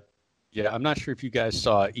 Yeah. Yeah, I'm not sure if you guys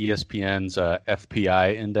saw ESPN's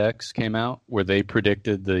FPI index came out where they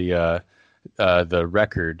predicted the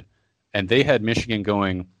record, and they had Michigan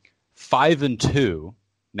going 5-2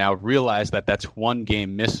 now realize that that's one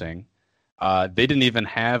game missing. They didn't even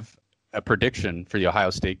have a prediction for the Ohio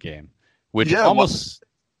State game, which almost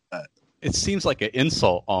it seems like an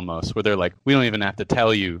insult almost, where they're like, we don't even have to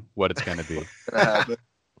tell you what it's going to be.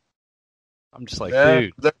 I'm just like,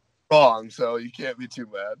 dude. They're wrong, so you can't be too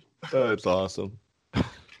mad. That's awesome.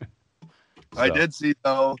 I did see,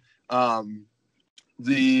 though,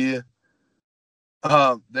 they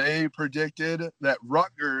predicted that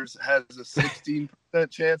Rutgers has a 16%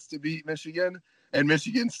 chance to beat Michigan, and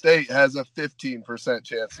Michigan State has a 15%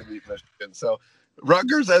 chance to beat Michigan. So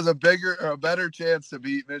Rutgers has a better chance to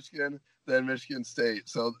beat Michigan than Michigan State.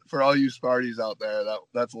 So for all you Sparties out there,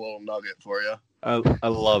 that's a little nugget for you. I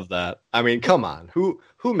love that. I mean, come on. Who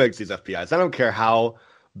makes these FPIs? I don't care how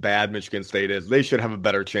bad Michigan State is. They should have a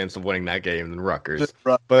better chance of winning that game than Rutgers.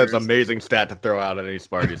 But it's an amazing stat to throw out at any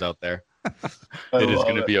Sparties out there. It is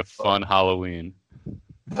going to be a fun Halloween.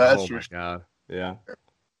 That's my God. Yeah.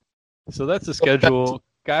 So that's the schedule.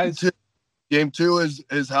 Guys. Game 2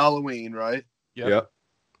 is Halloween, right? Yep.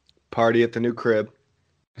 Party at the new crib.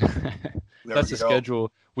 That's the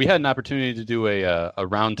schedule. We had an opportunity to do a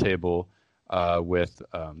roundtable with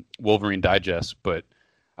Wolverine Digest, but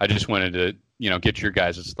I just wanted to get your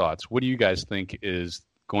guys' thoughts. What do you guys think is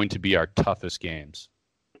going to be our toughest games?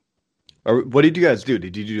 Or what did you guys do?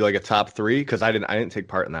 Did you do like a top 3? Because I didn't take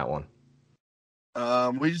part in that one.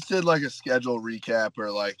 We just did like a schedule recap,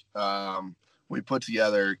 or like we put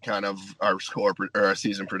together kind of our score or our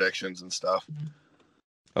season predictions and stuff.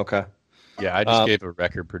 Okay. Yeah, I just gave a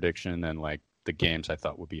record prediction and like the games I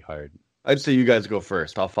thought would be hard. I'd say you guys go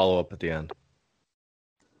first. I'll follow up at the end.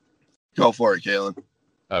 Go for it, Kalen.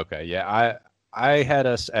 Okay. Yeah, I had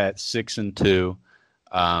us at 6-2.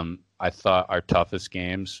 I thought our toughest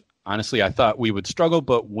games. Honestly, I thought we would struggle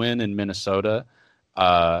but win in Minnesota.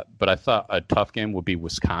 But I thought a tough game would be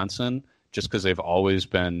Wisconsin, just because they've always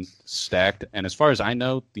been stacked. And as far as I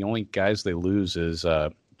know, the only guys they lose is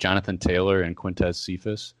Jonathan Taylor and Quintez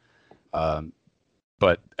Cephas.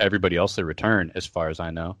 But everybody else they return, as far as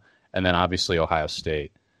I know. And then obviously Ohio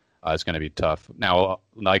State is going to be tough. Now,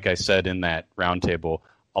 like I said in that roundtable,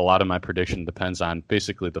 a lot of my prediction depends on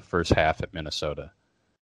basically the first half at Minnesota.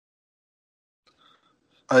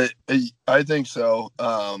 I think so.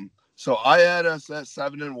 So I had us at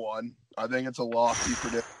 7-1. I think it's a lofty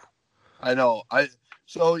prediction. I know.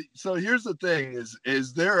 So here's the thing: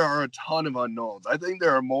 is there are a ton of unknowns. I think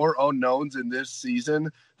there are more unknowns in this season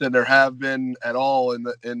than there have been at all in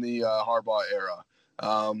the Harbaugh era.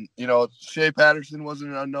 Shea Patterson was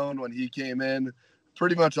an unknown when he came in.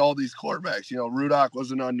 Pretty much all these quarterbacks. Rudock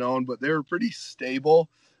was an unknown, but they were pretty stable.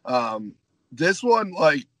 This one,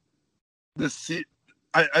 like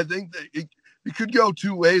I think that it could go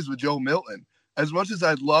two ways with Joe Milton. As much as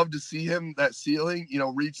I'd love to see him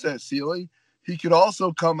reach that ceiling, he could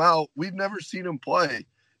also come out. We've never seen him play.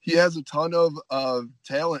 He has a ton of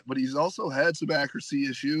talent, but he's also had some accuracy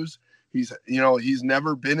issues. He's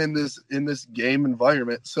never been in this game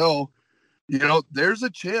environment. So, there's a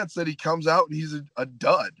chance that he comes out and he's a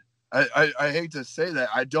dud. I hate to say that.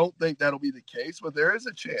 I don't think that'll be the case, but there is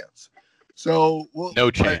a chance. So,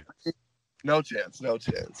 no chance. No chance.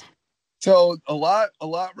 So a lot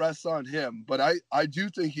rests on him, but I do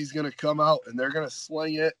think he's going to come out and they're going to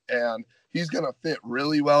sling it, and he's going to fit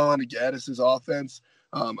really well into Gaddis's offense.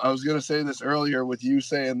 I was going to say this earlier with you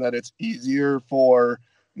saying that it's easier for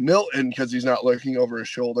Milton because he's not looking over his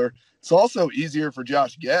shoulder. It's also easier for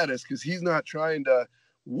Josh Gaddis because he's not trying to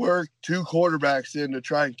work two quarterbacks in to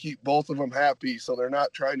try and keep both of them happy, so they're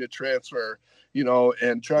not trying to transfer,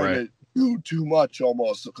 and trying to do too much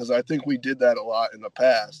almost, because I think we did that a lot in the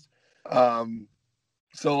past.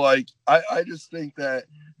 So I just think that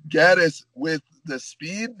Gaddis, with the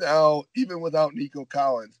speed now, even without Nico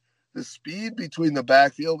Collins, the speed between the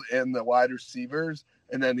backfield and the wide receivers,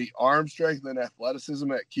 and then the arm strength and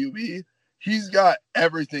athleticism at QB, he's got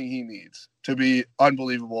everything he needs to be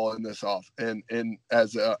unbelievable in this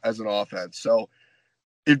as an offense. So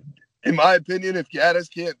in my opinion, if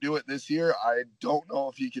Gaddis can't do it this year, I don't know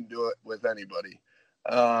if he can do it with anybody.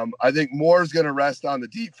 I think more is going to rest on the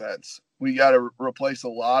defense. We got to replace a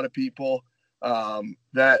lot of people.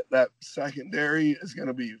 That secondary is going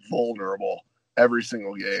to be vulnerable every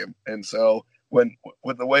single game. And so with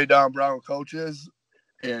the way Don Brown coaches,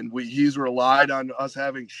 and he's relied on us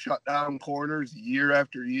having shutdown corners year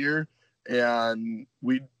after year, and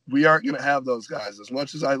we aren't going to have those guys. As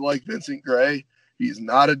much as I like Vincent Gray, he's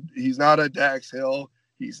not a Dax Hill,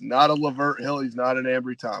 he's not a Lavert Hill, he's not an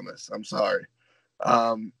Ambry Thomas. I'm sorry.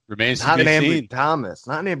 Remains not to be an seen. Ambry Thomas.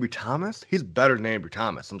 Not an Ambry Thomas. He's better than Ambry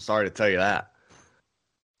Thomas. I'm sorry to tell you that.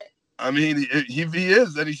 I mean, if he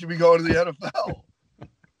is, then he should be going to the NFL.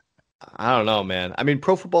 I don't know, man. I mean,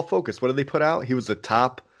 Pro Football Focus, what did they put out? He was the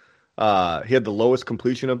top. He had the lowest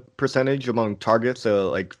completion percentage among targets,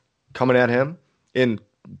 like coming at him in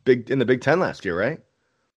the Big Ten last year, right?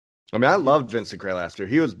 I mean, I loved Vincent Gray last year.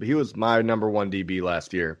 He was my number one DB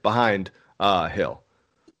last year, behind Hill.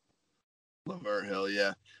 Lavert Hill,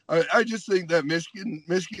 yeah. I just think that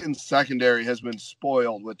Michigan's secondary has been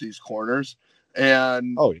spoiled with these corners,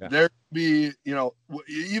 and there be,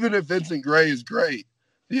 even if Vincent Gray is great,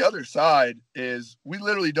 the other side is we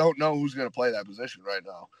literally don't know who's going to play that position right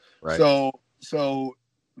now. Right. So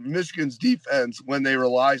Michigan's defense, when they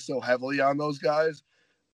rely so heavily on those guys,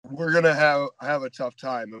 we're going to have a tough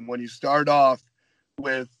time. And when you start off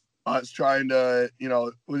with us trying to,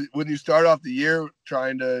 when you start off the year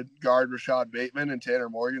trying to guard Rashad Bateman and Tanner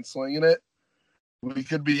Morgan slinging it, we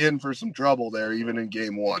could be in for some trouble there, even in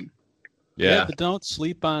game one. Yeah, but don't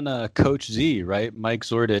sleep on Coach Z, right? Mike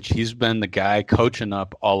Zordich. He's been the guy coaching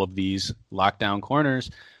up all of these lockdown corners.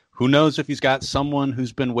 Who knows if he's got someone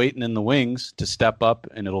who's been waiting in the wings to step up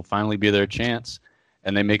and it'll finally be their chance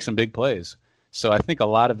and they make some big plays. So I think a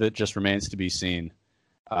lot of it just remains to be seen.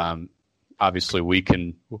 Obviously, we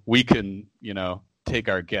can take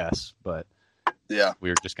our guess, but yeah,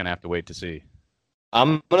 we're just gonna have to wait to see.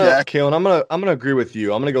 Kalen, I'm gonna agree with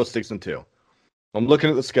you. I'm gonna go 6-2. I'm looking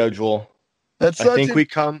at the schedule. That's like saying we've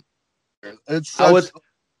gone.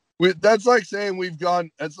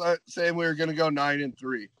 That's like saying we were gonna go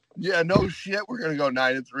 9-3. Yeah, no shit, we're gonna go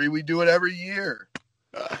 9-3. We do it every year.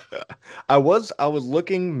 I was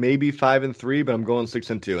looking maybe 5-3, but I'm going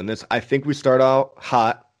 6-2. And I think we start out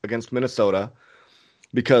hot against Minnesota,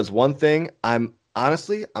 because one thing I'm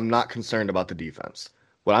not concerned about the defense.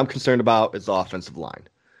 What I'm concerned about is the offensive line.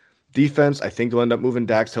 Defense, I think they'll end up moving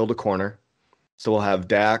Dax Hill to corner. So we'll have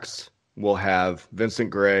Dax, we'll have Vincent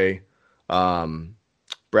Gray,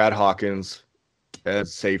 Brad Hawkins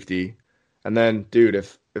as safety. And then, dude,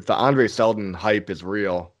 if the Andre Selden hype is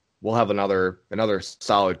real, we'll have another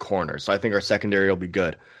solid corner. So I think our secondary will be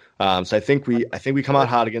good. So I think we come out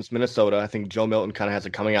hot against Minnesota. I think Joe Milton kind of has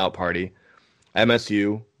a coming out party.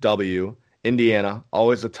 MSU, Indiana,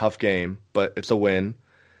 always a tough game, but it's a win.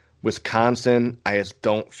 Wisconsin, I just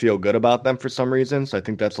don't feel good about them for some reason, so I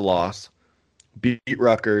think that's a loss. Beat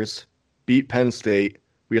Rutgers, beat Penn State.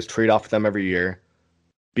 We just trade off with them every year.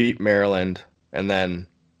 Beat Maryland, and then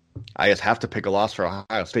I just have to pick a loss for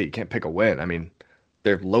Ohio State. You can't pick a win. I mean,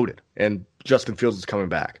 they're loaded, and Justin Fields is coming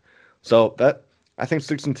back. So I think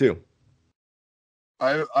 6-2.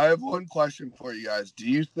 I have one question for you guys. Do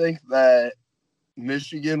you think that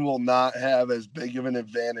Michigan will not have as big of an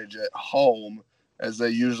advantage at home as they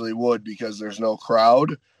usually would because there's no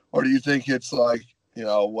crowd? Or do you think it's like,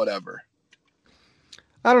 whatever?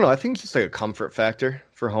 I don't know. I think it's just like a comfort factor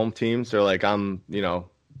for home teams. They're like, this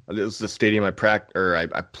is the stadium I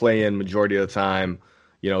play in majority of the time.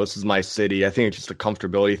 This is my city. I think it's just a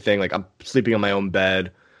comfortability thing. Like, I'm sleeping in my own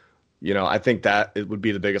bed. I think that it would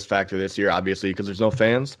be the biggest factor this year, obviously, because there's no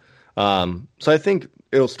fans. So I think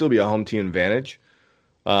it'll still be a home team advantage.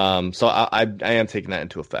 So I am taking that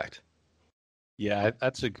into effect. Yeah,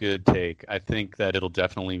 that's a good take. I think that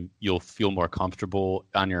you'll feel more comfortable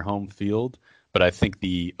on your home field, but I think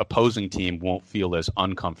the opposing team won't feel as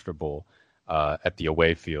uncomfortable at the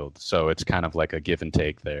away field. So it's kind of like a give and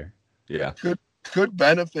take there. Yeah. Could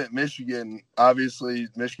benefit Michigan. Obviously,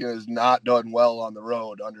 Michigan has not done well on the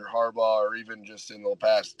road under Harbaugh or even just in the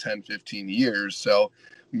past 10, 15 years. So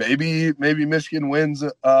maybe Michigan wins,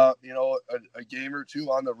 a game or two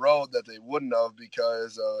on the road that they wouldn't have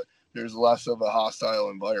because there's less of a hostile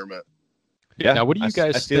environment. Yeah. Now, what do you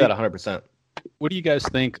guys I see that 100%. What do you guys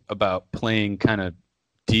think about playing kind of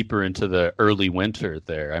deeper into the early winter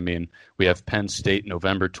there? I mean, we have Penn State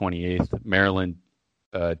November 28th, Maryland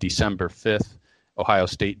December 5th, Ohio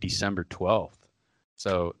State December 12th.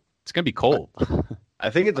 So it's going to be cold. I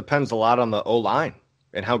think it depends a lot on the O-line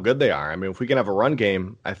and how good they are. I mean, if we can have a run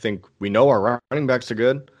game, I think we know our running backs are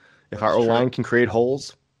good. If our O-line can create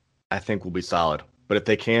holes, I think we'll be solid. But if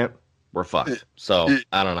they can't, we're fucked. So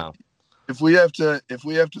I don't know. If we have to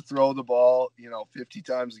throw the ball, 50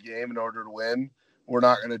 times a game in order to win, we're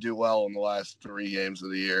not going to do well in the last 3 games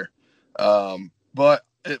of the year. But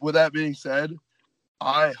with that being said,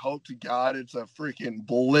 I hope to God it's a freaking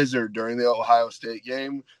blizzard during the Ohio State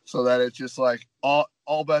game so that it's just like all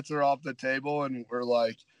bets are off the table and we're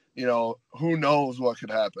like, who knows what could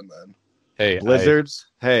happen then. Hey, blizzards.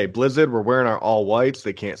 Blizzard, we're wearing our all whites.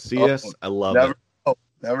 They can't see us. I love it.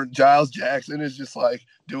 Never. Giles Jackson is just like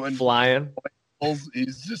flying.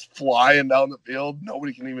 He's just flying down the field.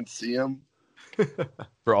 Nobody can even see him.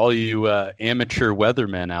 For all you amateur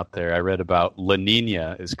weathermen out there, I read about La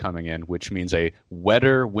Nina is coming in, which means a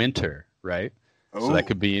wetter winter, right? So that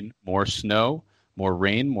could mean more snow, more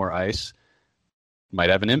rain, more ice. Might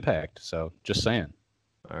have an impact. So just saying.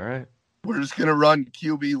 All right. We're just gonna run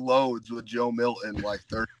QB loads with Joe Milton like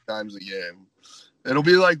 30 times a game. It'll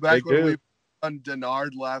be like back when we run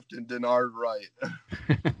Denard left and Denard right.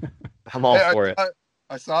 I'm all for it.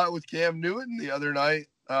 I saw it with Cam Newton the other night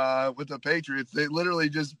with the Patriots. They literally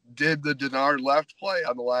just did the Denard left play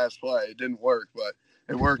on the last play. It didn't work, but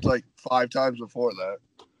it worked like 5 times before that.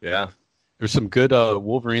 Yeah. There's some good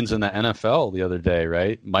Wolverines in the NFL the other day,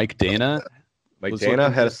 right? Mike Dana. Mike Dana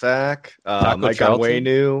had a sack. Mike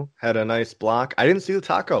Onwenu had a nice block. I didn't see the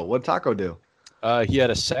taco. What did Taco do? He had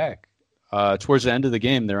a sack. Towards the end of the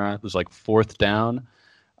game, it was like 4th down.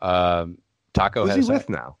 Taco Who's had a he sack. with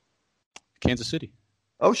now? Kansas City.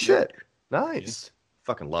 Oh, shit. Nice.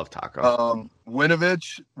 Fucking love Taco.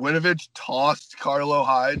 Winovich tossed Carlo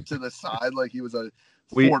Hyde to the side like he was a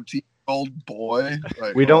 14-year-old boy.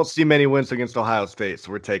 Like, we don't see many wins against Ohio State,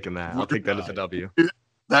 so we're taking that. I'll take that as a W.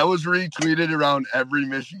 That was retweeted around every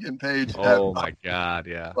Michigan page. Oh, my God,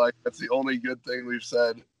 yeah. Like, that's the only good thing we've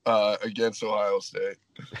said against Ohio State.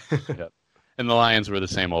 Yep. And the Lions were the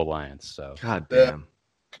same old Lions. So God damn.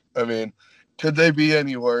 I mean, could they be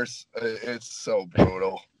any worse? It's so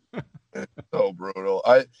brutal. It's so brutal.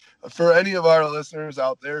 For any of our listeners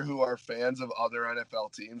out there who are fans of other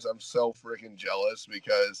NFL teams, I'm so freaking jealous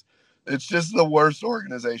because it's just the worst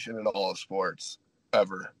organization in all of sports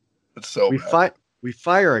ever. It's so bad. We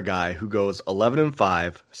fire a guy who goes 11-5,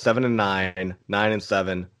 7-9,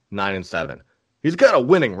 9-7, 9-7. He's got a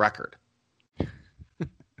winning record.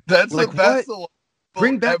 That's like, the best.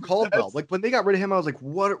 Bring back Caldwell. Like when they got rid of him, I was like,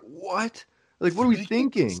 what? Like, what are we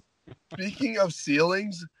thinking? Speaking of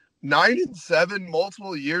ceilings, 9-7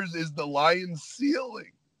 multiple years is the Lions'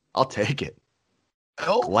 ceiling. I'll take it.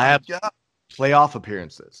 Oh Glad my God. Playoff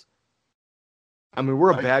appearances. I mean,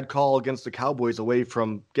 we're a bad call against the Cowboys away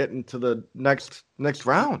from getting to the next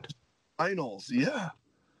round. Finals, yeah.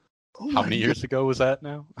 Oh, how many years ago was that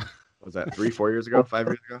now? Was that 3-4 years ago? 5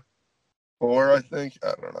 years ago? 4, I think.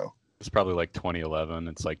 I don't know. It's probably like 2011.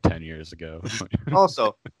 It's like 10 years ago.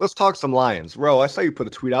 Also, let's talk some Lions. Ro, I saw you put a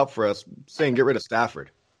tweet out for us saying get rid of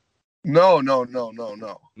Stafford. No.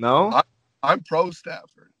 No? I'm pro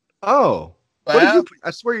Stafford. Oh. I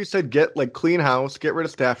swear you said clean house, get rid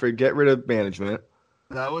of Stafford, get rid of management.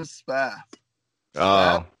 That was Spath.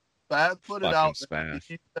 Oh. Spath put it out. Spath.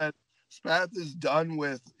 He said Spath is done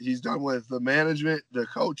with the management, the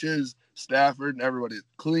coaches, Stafford, and everybody.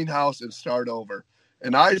 Clean house and start over.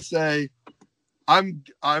 And I say, I'm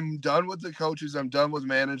done with the coaches. I'm done with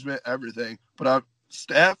management, everything. But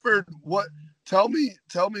Stafford. What? Tell me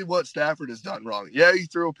what Stafford has done wrong. Yeah, he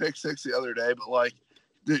threw a pick 6 the other day, but like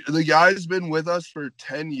the guy's been with us for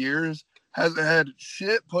 10 years, hasn't had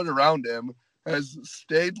shit put around him, has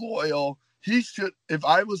stayed loyal. He should. If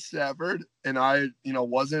I was Stafford and I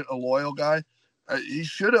wasn't a loyal guy, he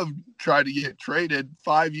should have tried to get traded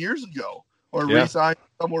 5 years ago. Or re-sign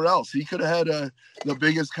somewhere else. He could have had the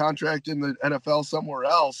biggest contract in the NFL somewhere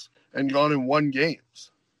else and gone and won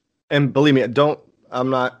games. And believe me,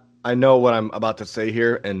 I know what I'm about to say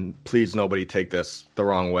here, and please nobody take this the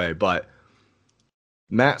wrong way, but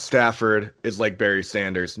Matt Stafford is like Barry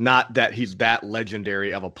Sanders. Not that he's that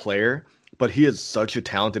legendary of a player, but he is such a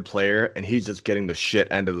talented player, and he's just getting the shit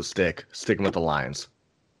end of the stick, sticking with the Lions.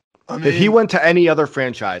 I mean, if he went to any other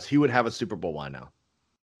franchise, he would have a Super Bowl by now.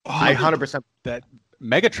 I 100% that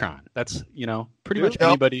Megatron. That's pretty much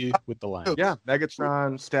anybody with the Lions. Yeah,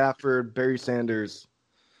 Megatron, Stafford, Barry Sanders.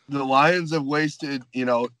 The Lions have wasted.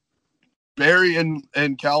 Barry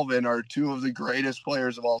and Calvin are 2 of the greatest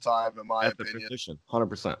players of all time, in my opinion. Position,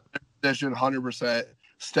 100%. Position, 100%.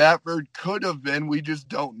 Stafford could have been. We just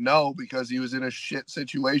don't know because he was in a shit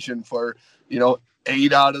situation for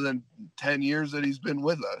 8 out of the 10 years that he's been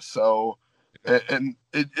with us. So, and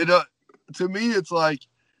it to me, it's like.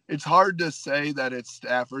 It's hard to say that it's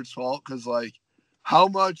Stafford's fault because, like, how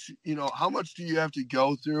much do you have to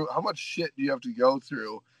go through? How much shit do you have to go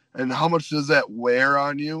through? And how much does that wear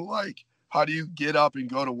on you? Like, how do you get up and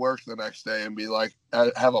go to work the next day and be like,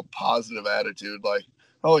 have a positive attitude? Like,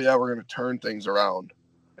 oh, yeah, we're going to turn things around,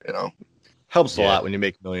 Helps a lot when you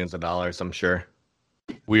make millions of dollars, I'm sure.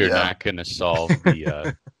 We are not going to solve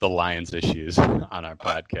the Lions issues on our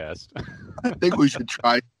podcast. I think we should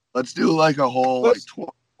try. Let's do like a whole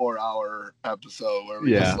 24-hour episode where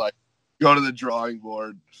we just like go to the drawing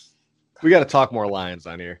board. We got to talk more Lions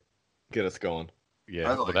on here. Get us going.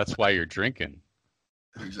 Yeah, well, that's why you're drinking.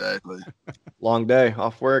 Exactly. Long day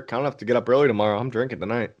off work. I don't have to get up early tomorrow. I'm drinking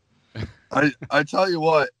tonight. I tell you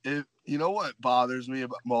what, you know what bothers me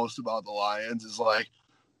most about the Lions is like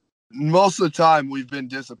most of the time we've been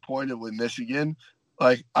disappointed with Michigan.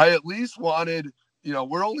 Like I at least wanted,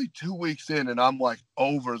 we're only 2 weeks in and I'm like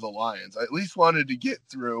over the Lions. I at least wanted to get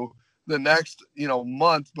through the next,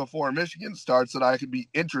 month before Michigan starts that I could be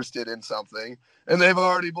interested in something, and they've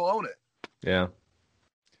already blown it. Yeah.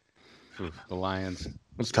 The Lions.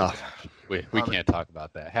 It's tough. We can't talk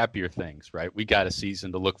about that. Happier things, right? We got a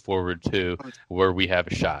season to look forward to where we have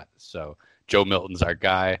a shot. So Joe Milton's our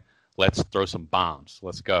guy. Let's throw some bombs.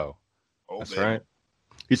 Let's go. That's right.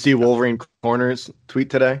 You see Wolverine Corners tweet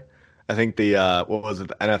today? I think the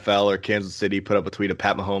the NFL or Kansas City put up a tweet of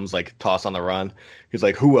Pat Mahomes like toss on the run. He's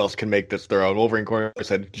like, who else can make this throw? And Wolverine Corners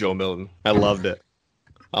said Joe Milton. I loved it.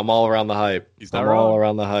 I'm all around the hype. I'm all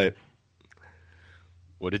around the hype.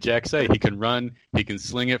 What did Jack say? He can run. He can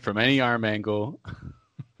sling it from any arm angle.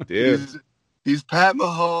 Dude. He's Pat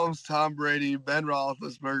Mahomes, Tom Brady, Ben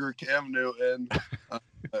Roethlisberger, Cam Newton.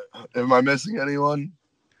 Am I missing anyone?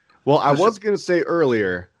 Well, I was going to say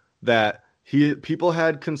earlier that people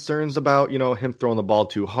had concerns about, him throwing the ball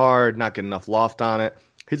too hard, not getting enough loft on it.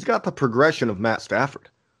 He's got the progression of Matt Stafford.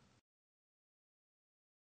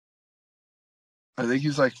 I think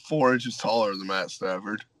he's like 4 inches taller than Matt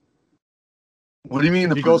Stafford. What do you mean?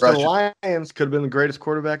 If he goes to the Lions, could have been the greatest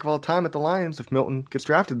quarterback of all time at the Lions if Milton gets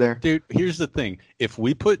drafted there. Dude, here's the thing. If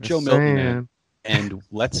we put Joe Milton in, and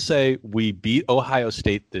let's say we beat Ohio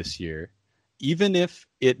State this year, even if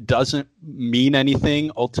it doesn't mean anything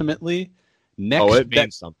ultimately, it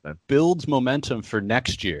means something. Builds momentum for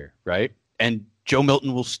next year, right? And Joe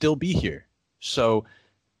Milton will still be here. So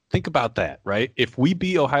think about that, right? If we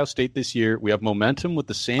beat Ohio State this year, we have momentum with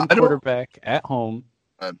the same quarterback at home.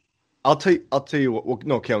 I'll tell you what. Well,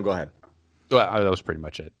 no, Kalen, go ahead. Well, that was pretty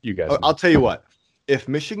much it. You guys. I'll tell you what. If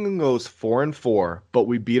Michigan goes 4-4, but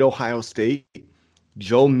we beat Ohio State,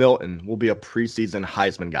 Joe Milton will be a preseason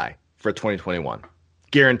Heisman guy for 2021.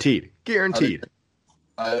 Guaranteed.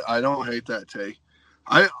 I don't hate that take.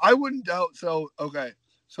 I wouldn't doubt. So, okay.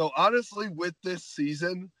 So, honestly, with this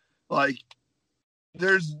season, like,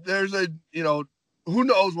 there's a, who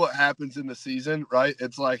knows what happens in the season, right?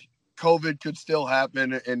 It's like COVID could still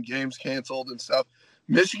happen and games canceled and stuff.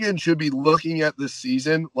 Michigan should be looking at this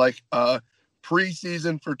season like a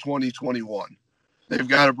preseason for 2021. They've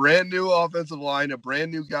got a brand new offensive line, a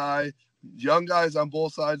brand new guy, young guys on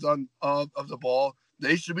both sides of the ball.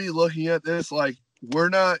 They should be looking at this like we're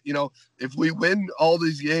not, if we win all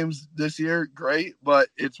these games this year, great, but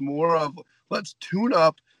it's more of let's tune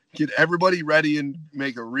up, get everybody ready, and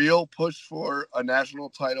make a real push for a national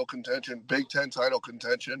title contention, Big Ten title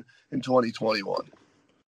contention in 2021.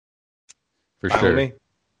 For sure.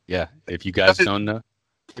 Yeah. If you guys don't know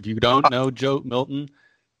Joe Milton,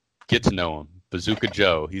 get to know him. Bazooka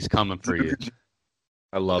Joe, he's coming for you.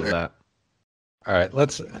 I love that. All right,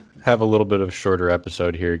 let's have a little bit of a shorter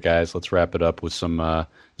episode here, guys. Let's wrap it up with some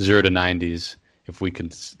 0 to 90s. If we can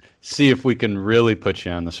see if we can really put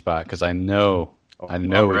you on the spot, because I know we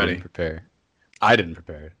didn't prepare. I didn't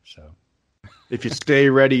prepare, so. If you stay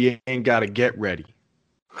ready, you ain't got to get ready.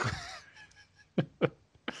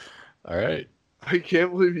 All right. I can't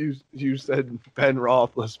believe you said Ben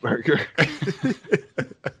Roethlisberger.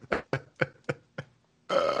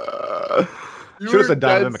 You Should have were said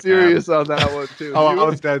Donovan dead serious on that one, too. I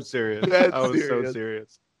was dead serious. Dead I was serious. so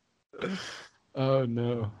serious. Oh,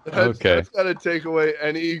 no. That's got to take away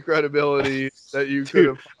any credibility that you could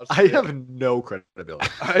have. I have no credibility.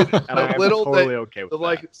 I'm totally okay with the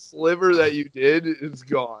that. sliver that you did is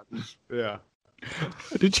gone. Yeah.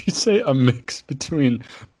 Did you say a mix between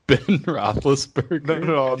Ben Roethlisberger?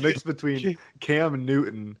 No, a mix between Cam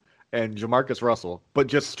Newton and Jamarcus Russell, but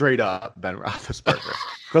just straight up Ben Roethlisberger.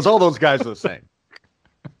 Because all those guys are the same.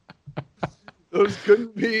 Those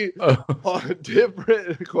couldn't be a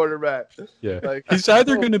different quarterback. Yeah. He's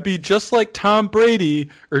either going to be just like Tom Brady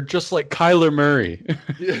or just like Kyler Murray.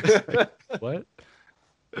 Yeah. What?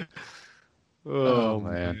 Oh,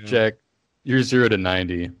 man. Jack, your 0 to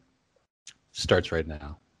 90 starts right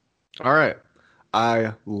now. All right.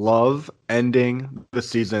 I love ending the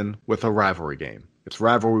season with a rivalry game. It's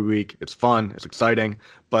rivalry week. It's fun. It's exciting.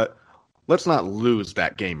 But let's not lose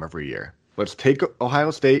that game every year. Let's take Ohio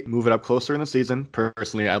State, move it up closer in the season.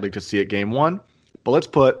 Personally, I'd like to see it game 1. But let's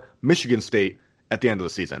put Michigan State at the end of the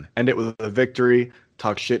season. End it with a victory.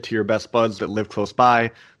 Talk shit to your best buds that live close by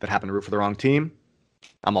that happen to root for the wrong team.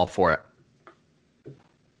 I'm all for it.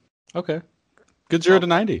 Okay. Good 0 to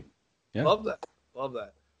 90. Yeah. Love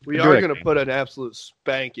that. We are going to put an absolute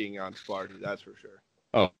spanking on Sparty, that's for sure.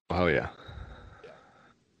 Oh, hell yeah.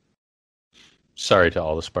 Sorry to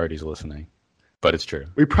all the Sparties listening. but it's true.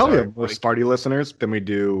 We probably Sorry, have more Mike. Sparty listeners than we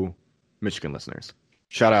do Michigan listeners.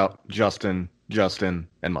 Shout out Justin,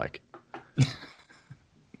 and Mike. Too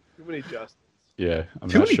many Justins. Yeah, I'm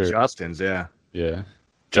Too not many sure. Justins, yeah. Yeah,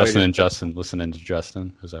 Justin and Justin listening to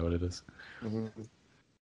Justin. Is that what it is?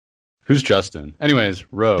 Who's Justin? Anyways,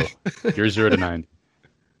 Ro, you're 0 to 90.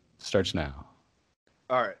 Starts now.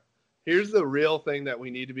 All right. Here's the real thing that we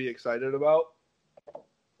need to be excited about.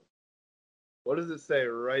 What does it say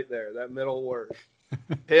right there? That middle word.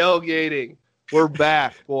 Tailgating. We're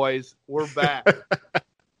back, boys. We're back.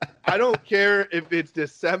 I don't care if it's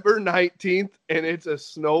December 19th and it's a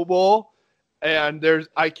snow bowl and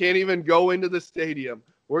I can't even go into the stadium.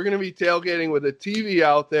 We're going to be tailgating with a TV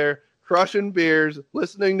out there, crushing beers,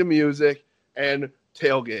 listening to music, and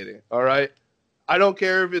tailgating. All right? I don't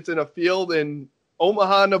care if it's in a field in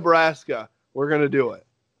Omaha, Nebraska. We're going to do it.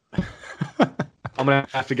 I'm going to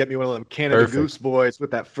have to get me one of them Canada Perfect. Goose boys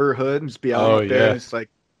with that fur hood and just be out Oh, up there. yeah. And just like,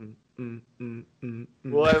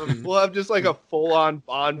 We'll have just like a full-on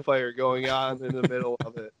bonfire going on in the middle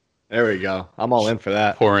of it. There we go. I'm all in for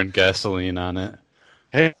that. Pouring gasoline on it.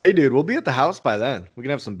 Hey, dude, we'll be at the house by then. We can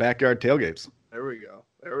have some backyard tailgates. There we go.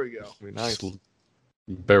 There we go. It'll be nice. You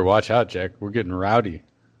better watch out, Jack. We're getting rowdy.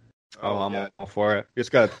 Oh, I'm yeah. all for it. We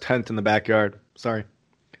just got a tent in the backyard. Sorry.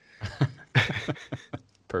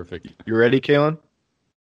 Perfect. You ready, Kalen?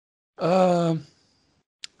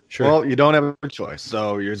 Sure. Well, you don't have a choice.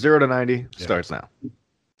 So your 0 to 90 starts now.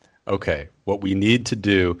 Okay, what we need to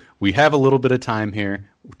do, we have a little bit of time here,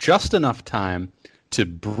 just enough time to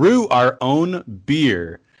brew our own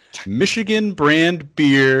beer, Michigan brand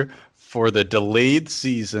beer for the delayed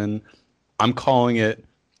season. I'm calling it,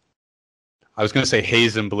 I was going to say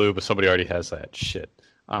Haze and Blue, but somebody already has that. Shit.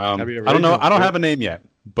 I Have you don't know. I don't original? have a name yet,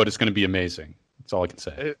 but it's going to be amazing. That's all I can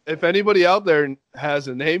say. If anybody out there has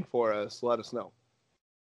a name for us, let us know.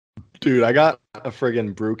 Dude, I got a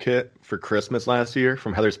friggin' brew kit for Christmas last year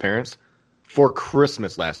from Heather's parents. For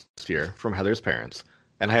Christmas last year from Heather's parents.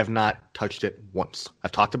 And I have not touched it once.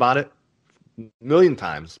 I've talked about it a million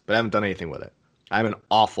times, but I haven't done anything with it. I'm an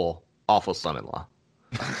awful, awful son-in-law.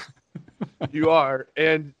 You are,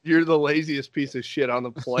 and you're the laziest piece of shit on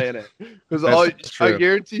the planet. Because That's true. I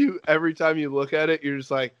guarantee you, every time you look at it, you're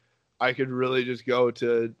just like, I could really just go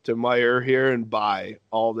to Meyer here and buy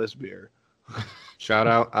all this beer. Shout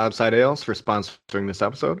out Outside Ales for sponsoring this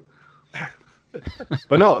episode.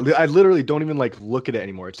 But no, I literally don't even like look at it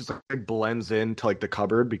anymore. It's just like blends into like the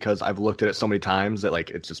cupboard because I've looked at it so many times that like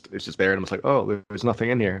it's just there, and I'm just like, oh, there's nothing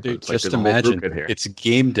in here. But Dude, it's like, just there's a whole brew imagine kit here. it's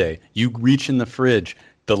game day. You reach in the fridge,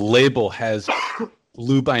 the label has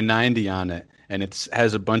Blue by 90 on it, and it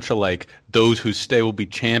has a bunch of like those who stay will be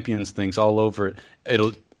champions things all over it.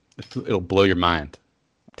 It'll blow your mind.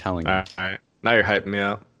 I'm telling you. All right, now you're hyping me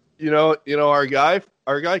up. You know, our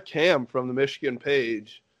guy Cam from the Michigan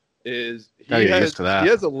page he Gotta get used to that. He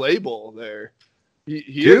has a label there. He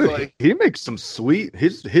Dude, is like, he makes some sweet.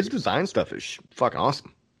 His design stuff is fucking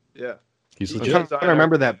awesome. yeah. He's He I'm legit. does. trying to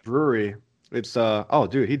remember that brewery. It's oh,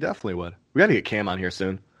 dude, he definitely would. We got to get Cam on here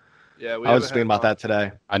soon. Yeah, I was just thinking about that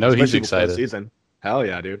today. I know he's Especially before the excited. Season. Hell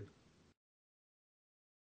yeah, dude.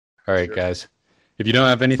 All right, Sure. guys. If you don't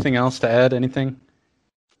have anything else to add, anything,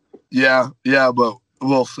 Yeah, but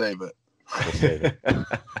we'll save it. we'll save it.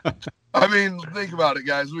 I mean, think about it,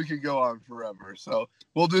 guys. We could go on forever. So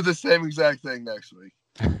we'll do the same exact thing next week.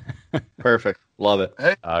 Perfect. Love it.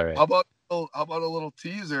 All right. How about a little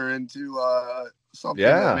teaser into something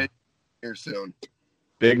Yeah. that may be here soon?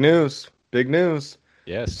 Big news. Big news.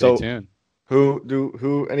 Yeah, stay So- tuned.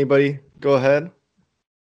 Anybody go ahead?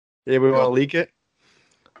 Yeah, we want to leak it.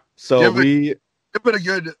 So Give it- we Give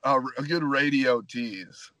it a good radio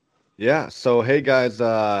tease. Yeah. So hey guys,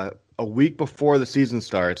 a week before the season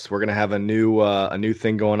starts, we're gonna have a new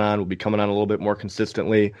thing going on. We'll be coming on a little bit more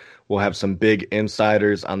consistently. We'll have some big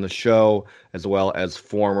insiders on the show, as well as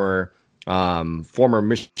former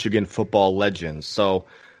Michigan football legends. So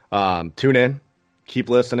tune in, keep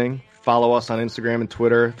listening, follow us on Instagram and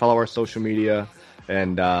Twitter, follow our social media,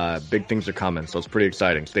 and big things are coming. So it's pretty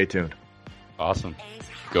exciting. Stay tuned. Awesome.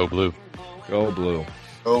 Go Blue. Go Blue.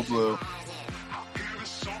 Go Blue.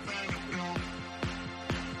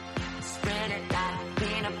 Spread it like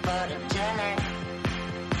peanut butter jelly.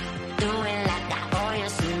 Do it like I owe you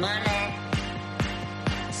some money.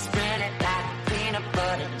 Spread it like peanut butter.